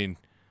mean,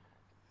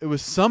 it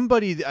was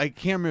somebody I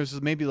can't remember. This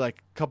was maybe a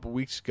couple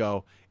weeks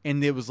ago,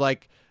 and it was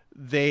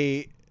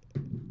they.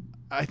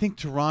 I think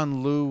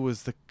Tyronn Lue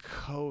was the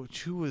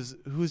coach. Who was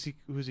he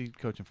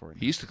coaching for?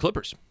 He's the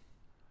Clippers.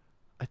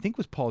 I think it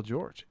was Paul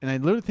George, and I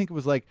literally think it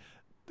was there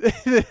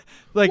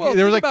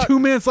was 2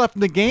 minutes left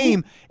in the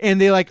game,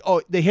 and they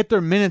they hit their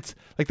minutes,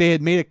 they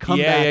had made a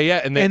comeback. Yeah,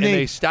 and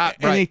they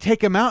stopped, and they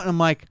take him out,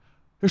 and I'm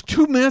there's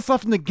 2 minutes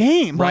left in the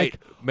game, right?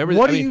 Remember,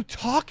 what are you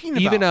talking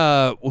about? Even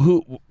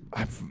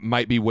I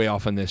might be way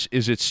off on this.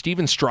 Is it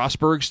Steven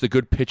Strasburg's the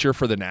good pitcher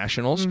for the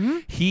Nationals?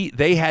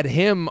 They had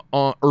him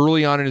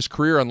early on in his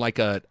career on like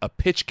a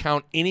pitch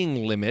count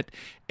inning limit,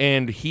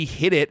 and he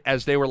hit it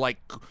as they were like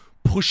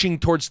pushing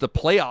towards the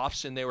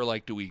playoffs, and they were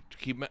like, "Do we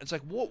keep?" It's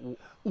like, what?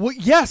 Well,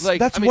 yes, Like,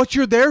 that's I mean, what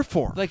you're there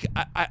for. Like,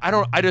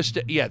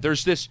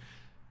 there's this.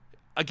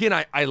 Again,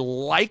 I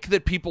like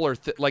that people are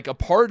like a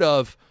part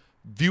of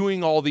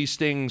viewing all these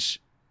things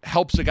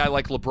helps a guy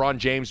like LeBron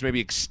James maybe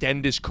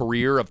extend his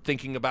career of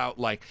thinking about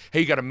like, hey,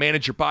 you got to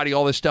manage your body,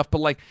 all this stuff. But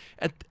like,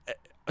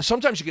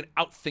 sometimes you can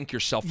outthink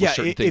yourself for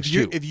certain things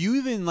too. If you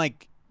even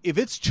like, if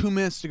it's 2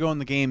 minutes to go in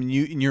the game and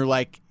you're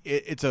like,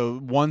 it's a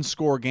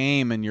 1-score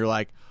game and you're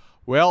like,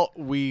 well,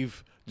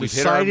 we've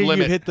decided you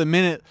hit the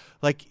minute.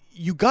 Like,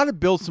 you got to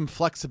build some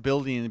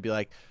flexibility and be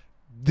like,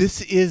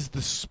 this is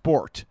the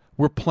sport.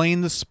 We're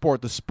playing the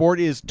sport. The sport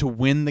is to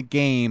win the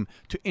game,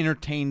 to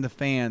entertain the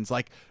fans.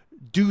 Like,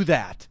 do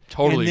that.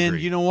 Totally And then,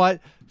 agree. you know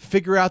what?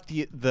 Figure out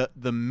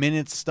the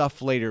minutes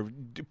stuff later.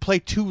 Play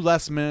 2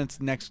 less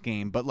minutes next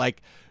game. But,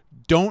 like,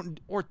 don't.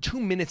 Or 2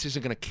 minutes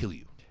isn't going to kill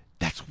you.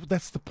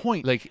 That's the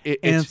point. Like,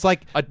 it's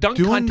like a dunk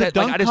doing contest. the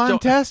dunk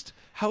contest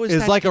how is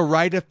is that like a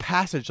rite of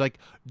passage. Like,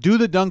 do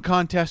the dunk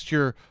contest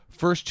your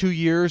first 2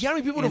 years. You know how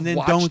many people would and have then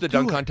watched don't the do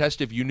dunk it.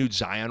 contest if you knew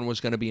Zion was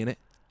going to be in it?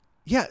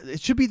 Yeah, it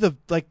should be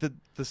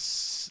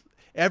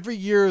every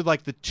year,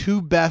 like the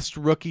 2 best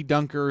rookie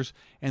dunkers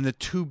and the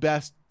 2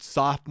 best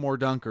sophomore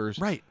dunkers,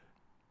 Right.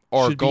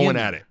 Or should be going in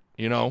at there. it,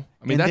 you know?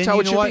 I mean, And that's then how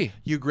you it know should what? be.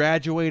 You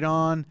graduate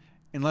on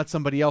and let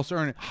somebody else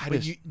earn it.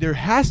 But just- there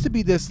has to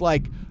be this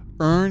like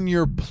earn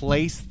your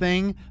place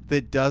thing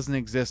that doesn't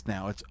exist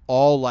now. It's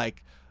all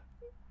like,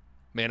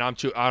 Man, I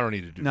don't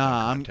need to do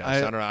Nah, dunk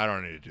contest. I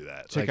don't need to do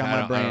that. check Like, out I my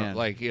don't- I brand. don't-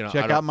 Like, you know,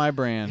 check out my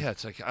brand. Yeah,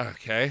 it's like,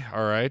 okay,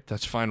 all right,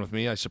 that's fine with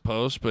me, I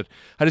suppose, but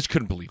I just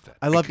couldn't believe that.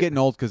 I love getting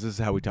old because this is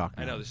how we talk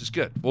now. I know this is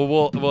good.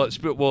 Well,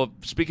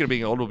 speaking of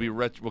being old,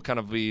 we'll kind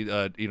of be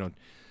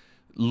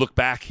look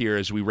back here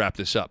as we wrap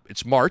this up.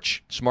 It's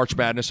March. It's March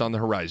Madness on the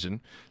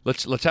horizon.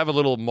 Let's have a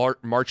little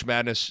March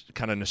Madness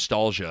kind of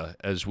nostalgia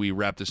as we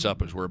wrap this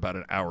up, as we're about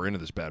an hour into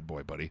this bad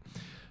boy, buddy.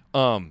 We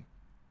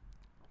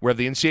have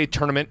the NCAA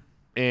tournament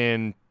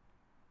in,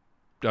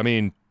 I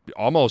mean,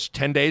 almost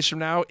 10 days from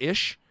now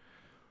ish.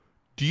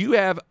 Do you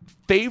have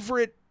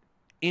favorite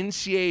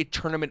NCAA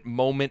tournament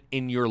moment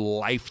in your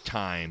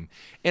lifetime?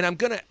 And I'm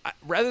gonna,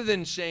 rather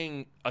than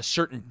saying a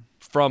certain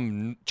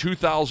from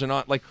 2000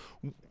 on, like,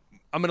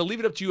 I'm gonna leave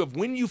it up to you of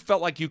when you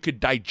felt like you could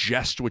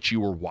digest what you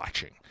were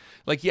watching.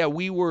 Like, yeah,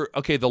 we were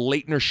the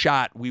Leitner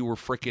shot. We were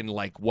freaking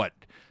like what,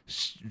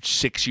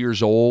 6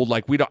 years old.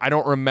 Like, I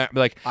don't remember.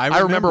 Like, I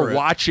remember it.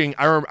 watching.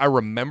 I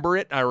remember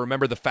it. I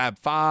remember the Fab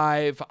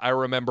Five. I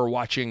remember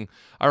watching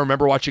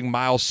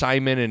Miles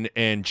Simon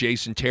and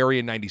Jason Terry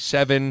in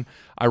 '97.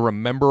 I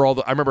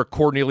remember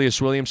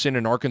Cornelius Williamson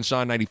in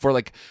Arkansas in '94.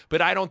 Like,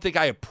 but I don't think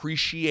I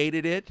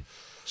appreciated it.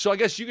 So I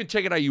guess you can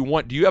take it how you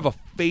want. Do you have a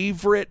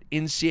favorite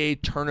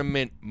NCAA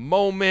tournament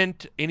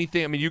moment?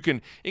 Anything? I mean,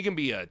 it can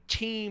be a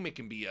team, it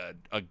can be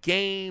a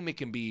game, it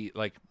can be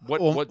like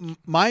what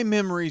My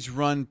memories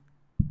run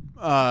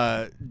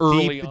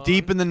Early on?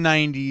 deep in the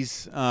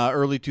 90s,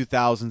 early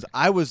 2000s.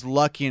 I was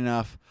lucky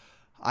enough.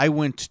 I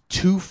went to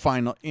 2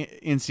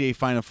 NCAA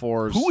Final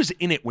Fours. Who was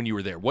in it when you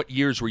were there? What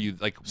years were you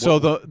like? So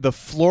the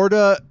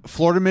Florida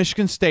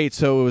Michigan State.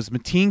 So it was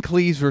Mateen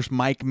Cleaves versus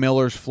Mike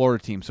Miller's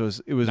Florida team. So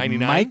it was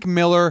 99? Mike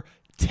Miller,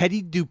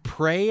 Teddy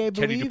Dupre, I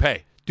believe.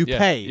 Teddy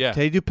Dupay. Yeah.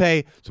 Teddy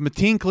Dupay. So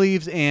Mateen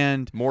Cleaves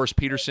and Morris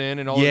Peterson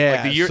and all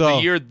Yeah, like the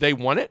year they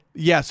won it.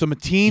 so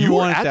Mateen You were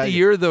won it at that the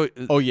year though.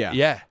 Oh yeah,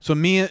 yeah. So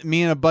me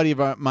and a buddy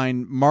of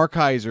mine, Mark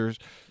Heisers,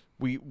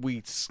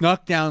 we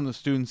snuck down the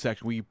student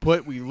section. We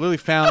literally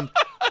found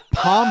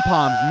pom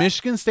poms,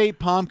 Michigan State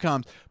pom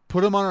poms,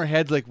 put them on our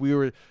heads like we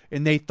were,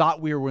 and they thought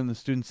we were in the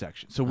student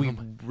section. So we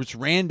just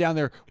ran down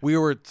there. We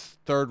were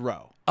 3rd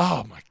row.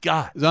 Oh my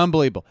God. It was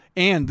unbelievable.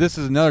 And this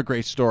is another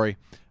great story.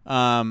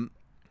 The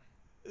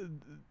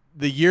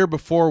year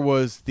before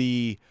was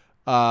the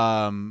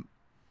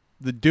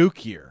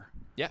Duke year.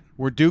 Yeah.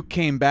 Where Duke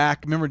came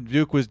back. Remember,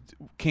 Duke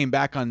came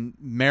back on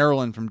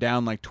Maryland from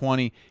down like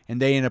 20,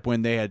 and they ended up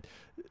when they had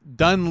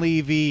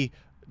Dunleavy,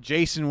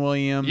 Jason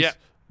Williams, Yeah.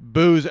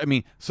 Booze. I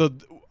mean, so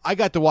I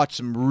got to watch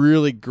some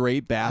really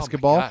great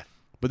basketball. God.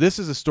 But this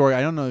is a story.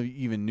 I don't know if you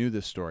even knew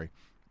this story.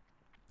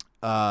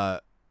 I'm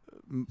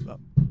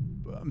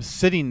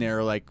sitting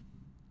there like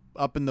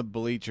up in the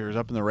bleachers,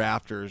 up in the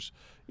rafters,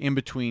 in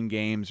between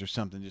games or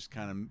something, just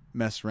kind of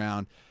mess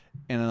around,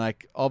 and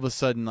like all of a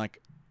sudden,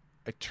 like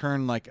I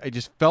turn, like I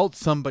just felt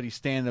somebody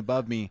stand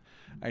above me.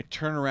 I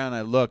turn around,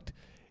 I looked.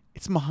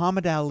 It's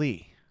Muhammad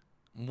Ali.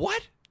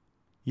 What?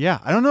 Yeah,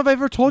 I don't know if I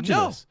ever told you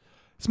No. this.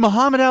 It's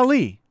Muhammad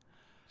Ali.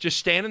 Just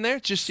standing there?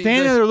 Just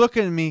Standing there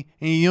looking at me,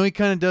 and you know he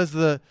kind of does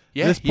the.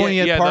 Yeah, at this point, he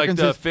had like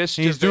Parkinson's. the fist.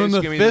 and he's to doing face,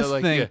 the give me fist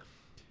like, thing. yeah.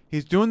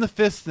 He's doing the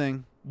fist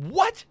thing.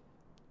 What?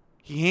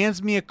 He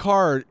hands me a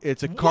card.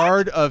 It's a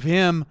card of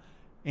him,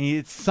 and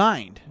it's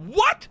signed.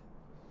 What?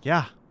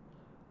 Yeah.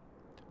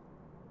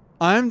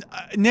 I'm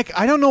Nick.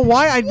 I don't know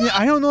why. I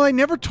don't know. I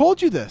never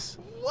told you this.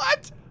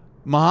 What?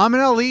 Muhammad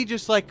Ali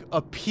just like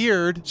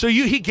appeared. So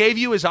he gave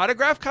you his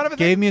autograph, kind of a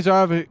thing? Gave me his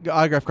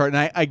autograph card,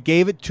 and I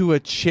gave it to a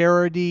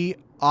charity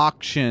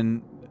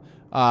auction,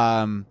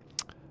 the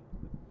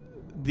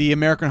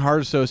American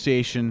Heart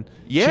Association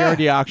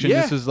charity auction.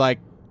 Yeah. This was like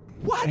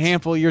a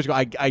handful of years ago.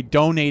 I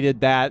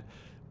donated that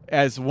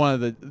as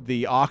one of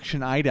the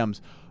auction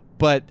items,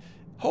 but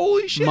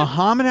holy shit,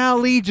 Muhammad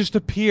Ali just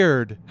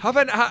appeared. I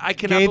cannot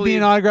gave believe me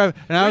an autograph,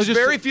 and I was there's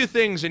just very few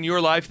things in your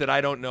life that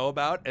I don't know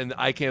about, and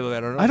I can't believe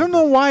I don't know. I don't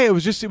know why it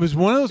was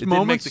one of those It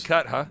moments. didn't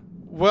make the cut, huh?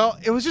 Well,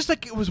 it was just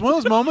like it was one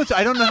of those moments.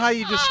 I don't know how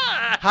you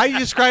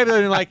describe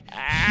it. Like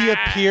he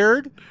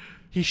appeared,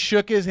 he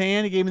shook his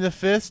hand, he gave me the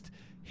fist,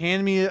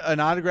 handed me an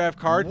autograph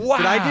card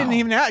that I didn't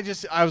even have.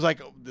 I was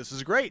like, oh, this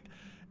is great,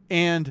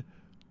 and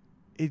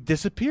it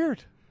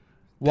disappeared,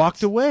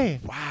 walked away.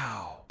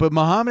 Wow. But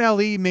Muhammad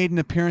Ali made an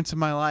appearance in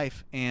my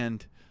life,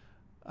 and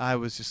I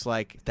was just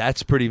like,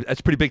 That's pretty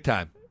big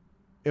time.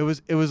 it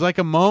was like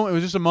a moment. It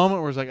was just a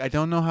moment where it's like, I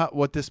don't know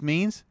what this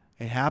means.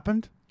 It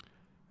happened,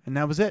 and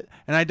that was it.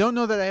 And I don't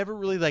know that I ever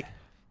really like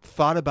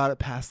thought about it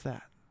past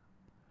that.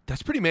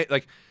 That's pretty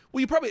like.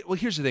 Well,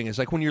 here's the thing: is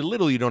like when you're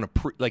little, you don't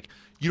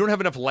you don't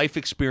have enough life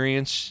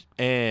experience,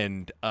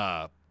 and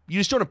you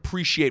just don't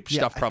appreciate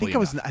stuff. Probably.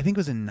 I think it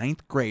was in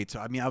 9th grade. So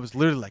I mean, I was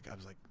literally like, I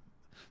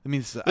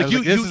mean, this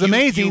is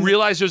amazing. You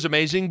realize it was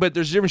amazing, but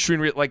there's a difference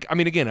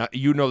between again,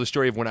 you know the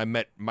story of when I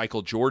met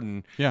Michael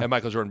Jordan at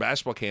Michael Jordan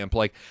basketball camp.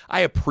 Like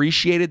I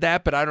appreciated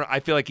that, but I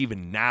feel like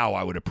even now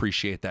I would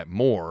appreciate that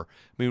more.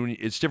 I mean,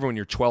 it's different when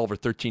you're 12 or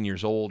 13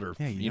 years old, or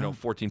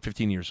 14,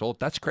 15 years old.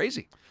 That's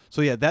crazy.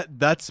 So yeah,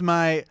 that's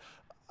my.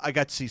 I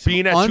got to see some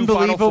being at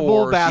unbelievable 2 Final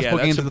Fours,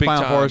 basketball games at the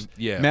Final Fours.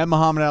 Yeah. Met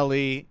Muhammad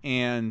Ali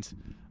and.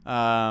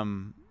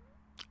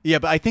 Yeah,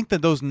 but I think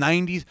that those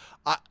 90s,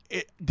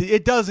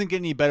 it doesn't get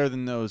any better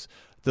than those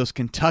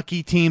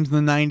Kentucky teams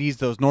in the 90s,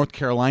 those North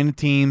Carolina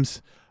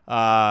teams,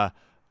 Arizona.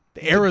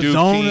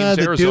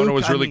 Arizona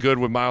was really good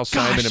with Miles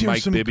Simon and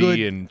Mike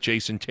Bibby and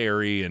Jason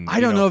Terry. And I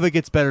don't know if it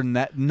gets better than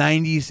that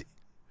 90s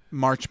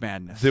March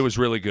Madness. It was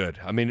really good.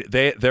 I mean,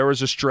 there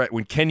was a stretch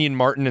when Kenyon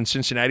Martin and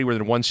Cincinnati were in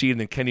the 1 seed, and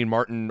then Kenyon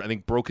Martin, I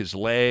think, broke his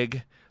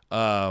leg.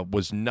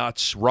 Was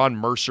nuts. Ron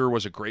Mercer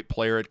was a great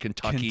player at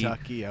Kentucky. Oh,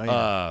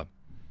 yeah.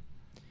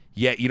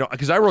 Yeah,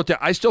 because I wrote down,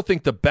 I still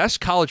think the best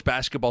college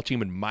basketball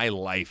team in my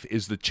life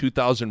is the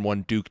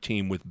 2001 Duke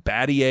team with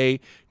Battier,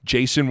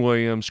 Jason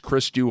Williams,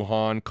 Chris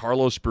Duhon,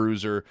 Carlos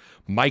Bruiser,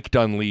 Mike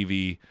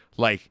Dunleavy.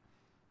 Like,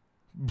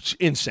 it's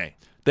insane.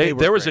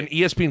 There was an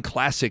ESPN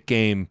Classic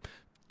game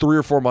 3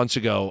 or 4 months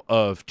ago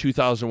of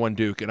 2001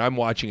 Duke, and I'm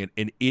watching it,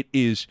 and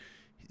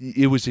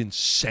it was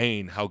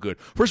insane how good.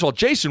 First of all,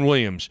 Jason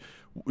Williams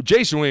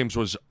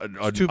was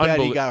too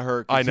bad he got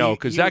hurt. I know,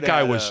 because that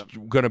guy was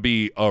going to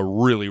be a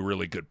really,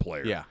 really good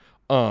player. Yeah.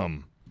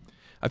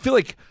 I feel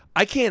like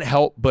I can't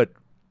help but,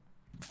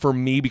 for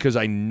me, because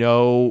I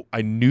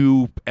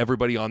knew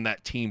everybody on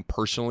that team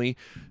personally,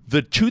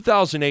 the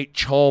 2008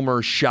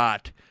 Chalmers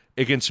shot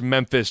against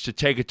Memphis to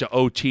take it to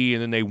OT,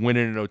 and then they win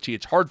it in OT.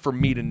 It's hard for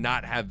me to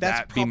not have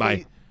be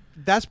my.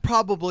 That's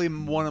probably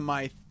one of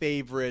my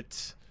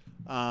favorites.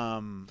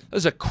 That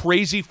was a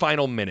crazy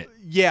final minute.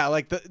 Yeah,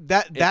 like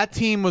that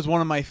team was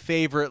one of my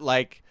favorite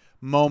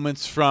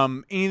moments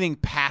from anything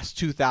past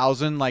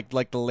 2000, like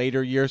the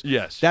later years.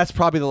 Yes, that's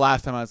probably the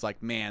last time I was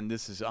like, man,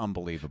 this is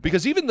unbelievable.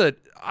 Because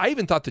I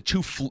even thought the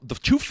two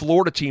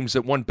Florida teams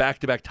that won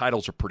back-to-back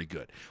titles are pretty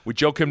good. With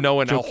Joakim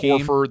Noah and Al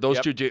Horford, those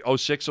two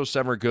 06,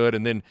 07 are good,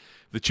 and then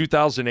the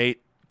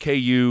 2008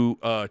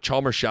 KU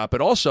Chalmers shot. But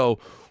also,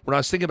 when I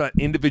was thinking about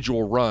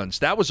individual runs,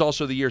 that was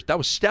also the year that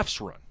was Steph's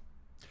run.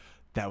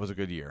 That was a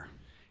good year.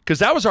 Because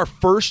that was our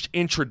first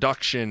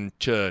introduction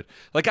to,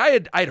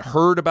 I'd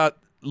heard about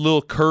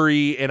Lil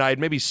Curry, and I had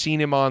maybe seen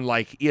him on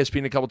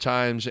ESPN a couple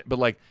times,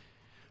 but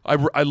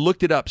I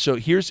looked it up. So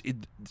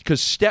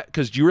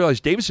because you realize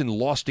Davison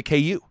lost to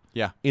KU,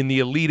 in the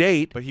Elite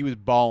Eight, but he was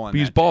balling. He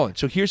was balling.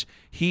 So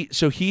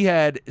he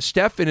had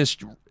Steph in his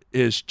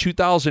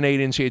 2008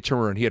 NCAA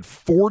tournament. He had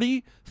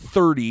 40,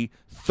 30,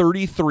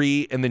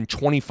 33, and then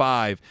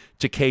 25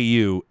 to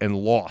KU and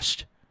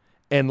lost.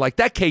 And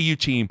that KU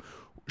team,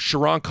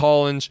 Sharon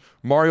Collins,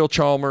 Mario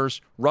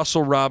Chalmers,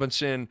 Russell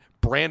Robinson,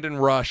 Brandon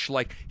Rush,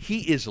 he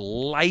is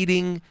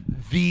lighting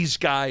these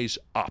guys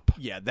up.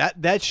 Yeah,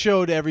 that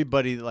showed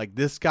everybody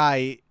this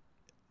guy.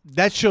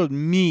 That showed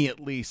me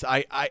at least.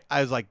 I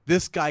was like,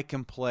 this guy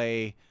can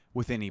play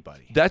with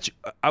anybody.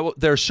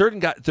 There are certain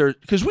guys there,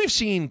 because we've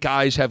seen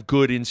guys have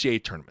good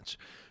NCAA tournaments,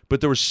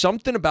 but there was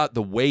something about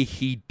the way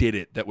he did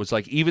it that was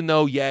even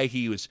though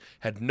he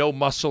had no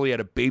muscle, he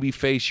had a baby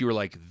face, you were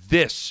like,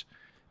 this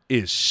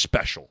is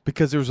special.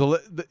 Because here's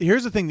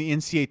the thing the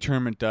NCAA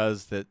tournament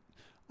does that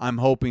I'm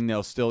hoping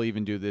they'll still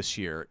even do this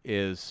year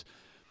is,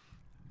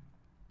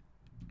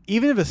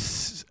 even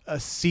if a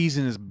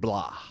season is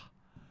blah,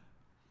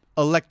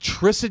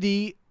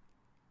 electricity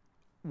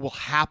will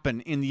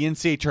happen in the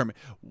NCAA tournament.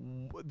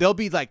 There'll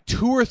be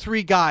 2 or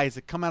 3 guys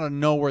that come out of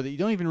nowhere that you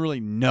don't even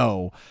really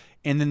know,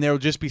 and then there'll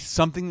just be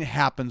something that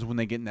happens when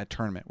they get in that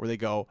tournament where they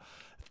go,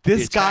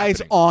 this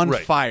guy's on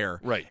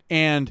fire. Right.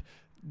 And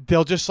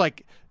they'll just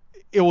like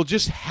it will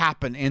just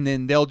happen, and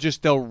then they'll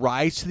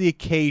rise to the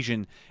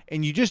occasion,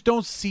 and you just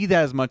don't see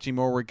that as much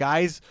anymore. Where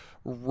guys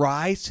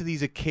rise to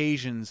these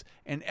occasions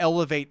and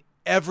elevate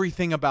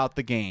everything about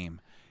the game.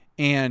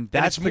 And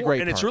that's the great part.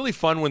 And it's really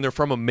fun when they're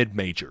from a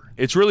mid-major.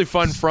 It's really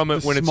fun from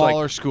it when it's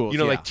smaller like schools.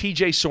 Like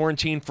TJ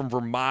Sorrentine from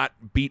Vermont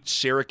beat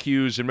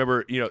Syracuse. And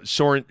remember,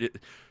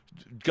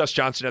 Gus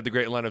Johnson had the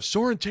great line of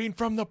Sorrentine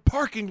from the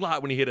parking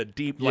lot when he hit a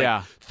deep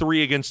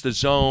three against the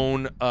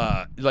zone.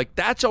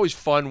 That's always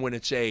fun when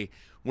it's a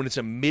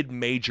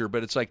mid-major.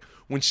 But it's like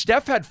when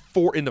Steph had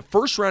 4 in the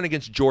first round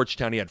against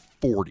Georgetown, he had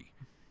 40.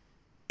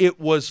 It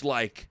was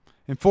like,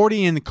 and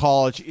 40 in the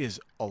college is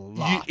a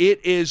lot.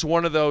 It is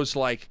one of those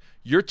like.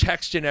 You're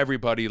texting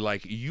everybody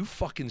like, you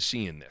fucking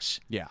seeing this?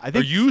 Yeah, I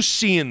think. Are you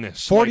seeing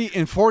this? 40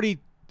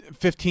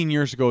 15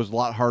 years ago is a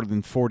lot harder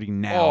than 40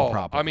 now.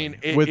 Probably. I mean,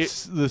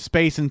 with the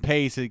space and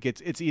pace,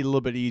 it's a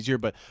little bit easier.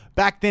 But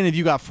back then, if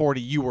you got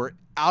 40, you were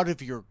out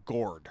of your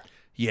gourd.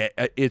 Yeah,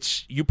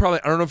 you probably.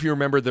 I don't know if you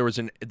remember. There was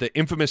the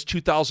infamous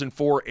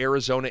 2004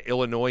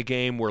 Arizona-Illinois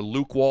game where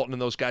Luke Walton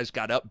and those guys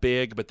got up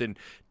big, but then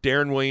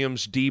Darren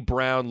Williams, D.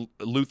 Brown,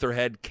 Luther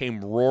Head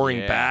came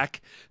roaring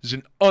back. It's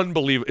an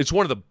unbelievable. It's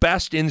one of the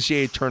best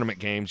NCAA tournament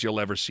games you'll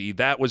ever see.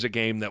 That was a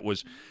game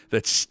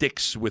that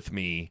sticks with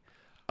me.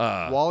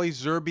 Wally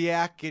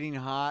Zerbiak getting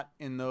hot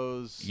in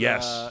those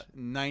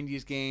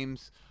 90s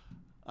games.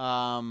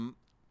 What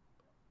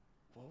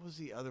was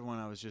the other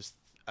one?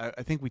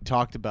 I think we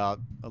talked about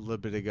a little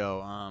bit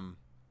ago.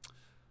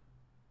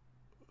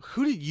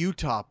 Who did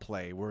Utah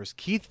play? Whereas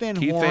Keith Van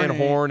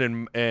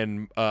Horn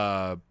and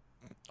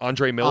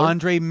Andre Miller.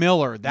 Andre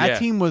Miller. That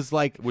team was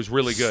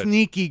really good.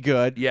 Sneaky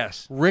good.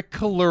 Yes. Rick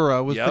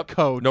Kalura was the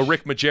coach. No,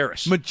 Rick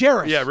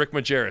Majerus. Yeah, Rick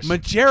Majerus.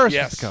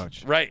 Majerus was the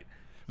coach. Right.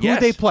 Who did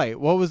they play?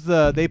 What was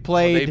they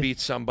played? They beat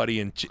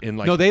somebody in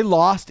like. No, they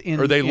lost in.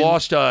 Or they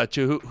lost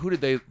to who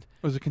did they?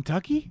 Was it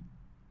Kentucky?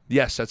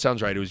 Yes, that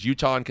sounds right. It was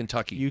Utah and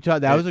Kentucky.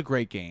 That was a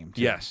great game,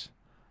 too. Yes.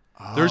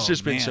 There's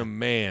just been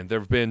there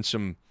have been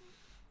some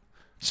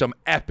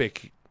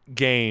epic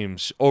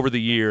games over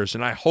the years,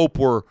 and I hope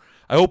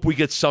we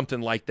get something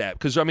like that.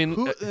 Because I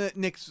mean,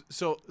 Nick,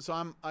 so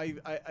I've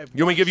you want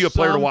me to give you a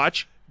player to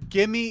watch?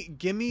 Give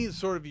me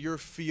sort of your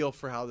feel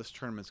for how this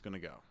tournament's going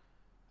to go.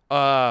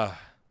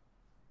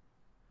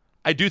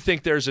 I do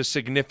think there's a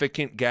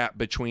significant gap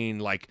between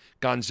like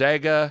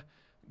Gonzaga,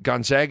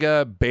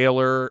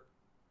 Baylor,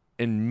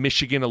 and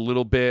Michigan a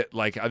little bit.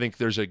 Like I think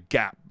there's a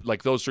gap.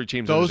 Like those 3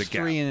 teams, those there's a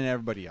gap. 3 and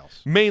everybody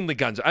else. Mainly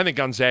Gonzaga. I think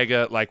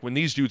Gonzaga, like when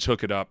these dudes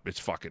hook it up, it's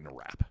fucking a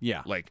wrap.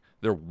 Yeah. Like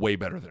they're way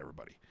better than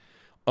everybody.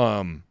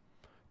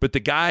 But the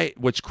guy,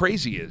 what's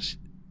crazy is,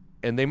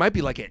 and they might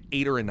be like an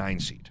 8 or a 9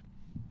 seed.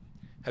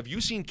 Have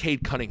you seen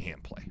Cade Cunningham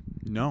play?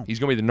 No. He's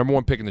going to be the number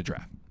 1 pick in the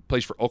draft.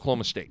 Plays for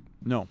Oklahoma State.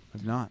 No,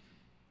 I've not.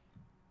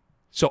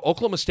 So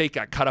Oklahoma State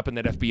got caught up in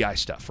that FBI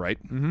stuff,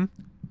 right? Mm-hmm.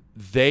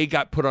 They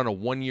got put on a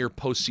 1-year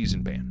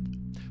postseason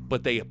ban,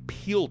 but they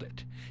appealed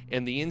it,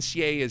 and the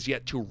NCAA is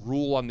yet to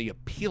rule on the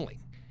appealing.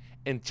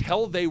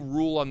 Until they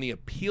rule on the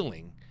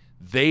appealing,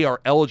 they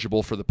are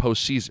eligible for the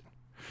postseason.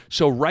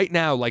 So right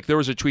now, like there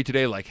was a tweet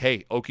today like,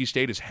 hey, Okie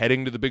State is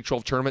heading to the Big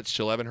 12 tournament,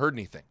 still haven't heard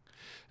anything.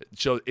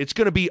 So it's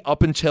going to be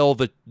up until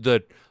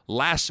the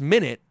last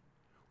minute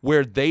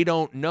where they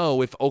don't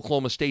know if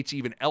Oklahoma State's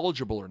even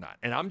eligible or not.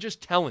 And I'm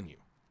just telling you,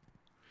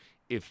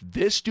 if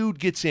this dude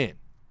gets in,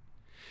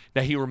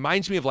 now he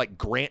reminds me of like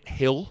Grant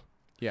Hill.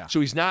 Yeah. So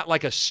he's not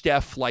like a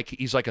Steph, like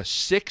he's like a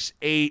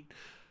 6'8",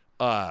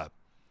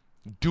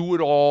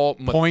 do-it-all,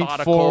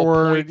 methodical,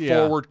 point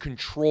forward,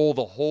 control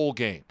the whole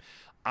game.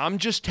 I'm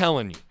just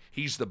telling you,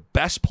 he's the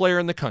best player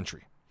in the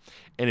country.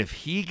 And if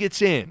he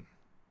gets in,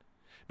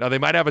 now they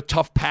might have a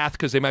tough path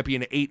because they might be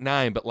in an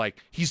 8-9, but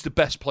like he's the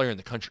best player in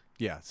the country.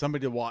 Yeah,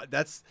 somebody to watch.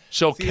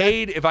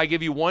 Cade, if I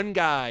give you one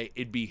guy,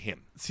 it'd be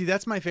him. See,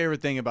 that's my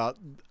favorite thing about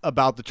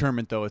the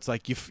tournament, though. It's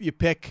like you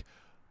pick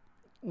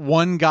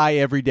one guy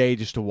every day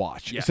just to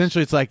watch. Yes.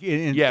 Essentially, it's like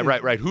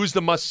right. Who's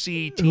the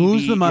must-see TV?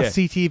 Who's the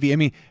must-see TV? I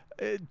mean,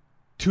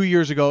 2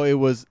 years ago it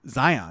was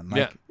Zion.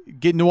 Like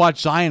getting to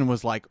watch Zion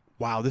was like,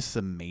 wow, this is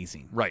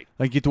amazing. Right.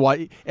 Like you get to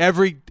watch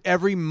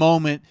every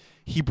moment.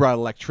 He brought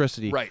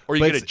electricity. Right. Or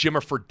you get a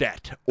Jimmer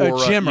Fredette. Or a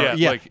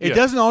Jimmer, It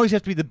doesn't always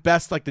have to be the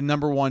best, like the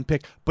number 1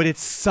 pick, but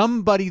it's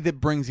somebody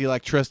that brings the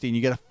electricity, and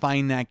you got to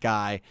find that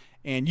guy.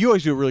 And you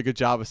always do a really good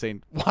job of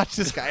saying, watch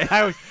this guy.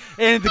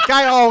 And the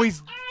guy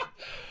always,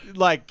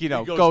 like,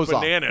 goes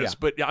bananas. Off.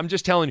 But I'm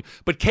just telling you.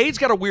 But Cade's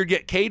got a weird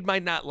get. Cade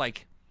might not,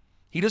 like,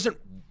 he doesn't,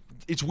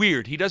 it's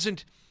weird.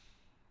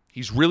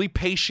 He's really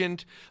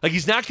patient. Like,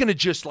 he's not going to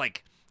just,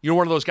 like,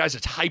 one of those guys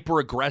that's hyper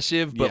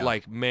aggressive, but,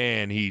 like,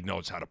 man, he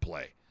knows how to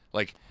play.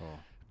 Like,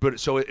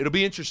 but so it'll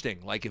be interesting.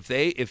 Like if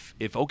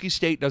Okie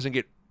State doesn't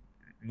get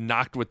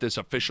knocked with this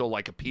official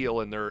like appeal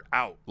and they're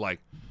out, like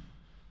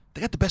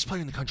they got the best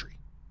player in the country.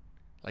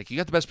 Like you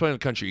got the best player in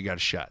the country, you got a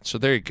shot. So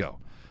there you go.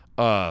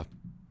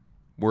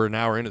 We're an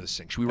hour into this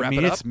thing. Should we wrap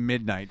it up? It's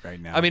midnight right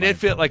now. I mean, it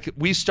felt like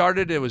we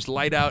started. It was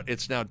light out.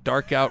 It's now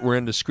dark out. We're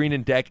in the screen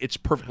and deck. It's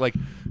perfect. Like,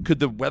 could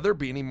the weather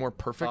be any more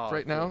perfect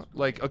right now?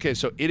 Like, okay,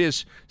 so it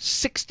is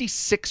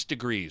 66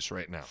 degrees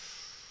right now.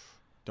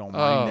 Don't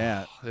mind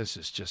that. This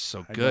is just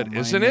so good,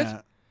 isn't mind it?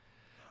 that.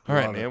 All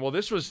right, man. Well,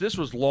 this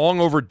was long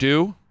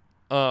overdue.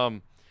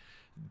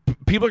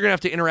 People are gonna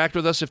have to interact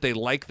with us if they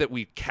like that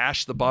we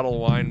cashed the bottle of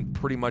wine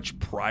pretty much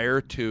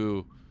prior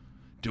to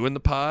doing the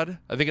pod.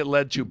 I think it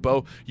led to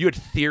Bo. You had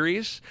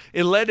theories.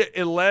 It led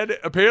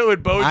apparently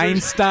with Bo.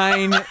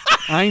 Einstein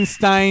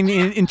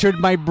entered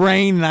my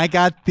brain, and I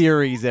got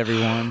theories.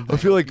 Everyone. I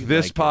feel like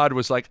this pod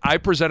was like I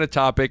present a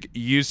topic,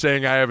 you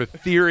saying I have a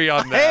theory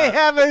on that. I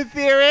have a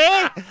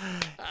theory.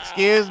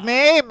 Excuse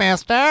me,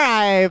 mister.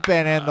 I've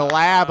been in the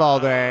lab all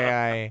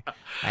day.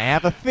 I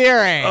have a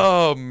theory.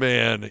 Oh,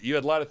 man. You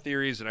had a lot of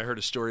theories, and I heard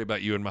a story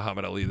about you and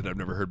Muhammad Ali that I've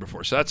never heard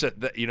before. So that's it.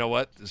 You know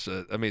what?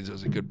 That means it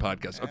was a good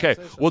podcast. Okay,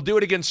 we'll do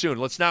it again soon.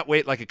 Let's not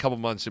wait like a couple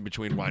months in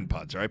between wine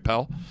pods. All right,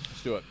 pal?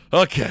 Let's do it.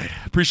 Okay.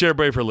 Appreciate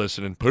everybody for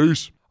listening.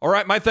 Peace. All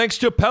right, my thanks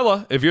to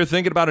Pella. If you're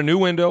thinking about a new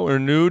window or a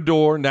new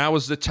door, now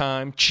is the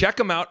time. Check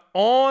them out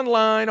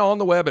online on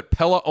the web at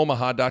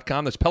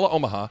PellaOmaha.com. That's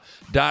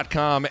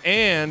PellaOmaha.com.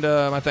 And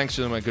my thanks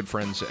to my good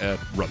friends at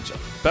Runza.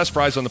 Best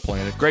fries on the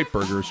planet, great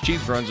burgers,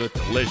 cheese Runza,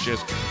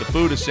 delicious. The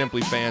food is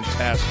simply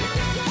fantastic.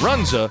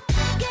 Runza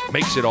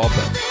makes it all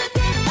better.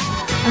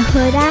 A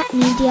Huda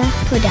Media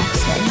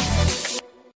Production.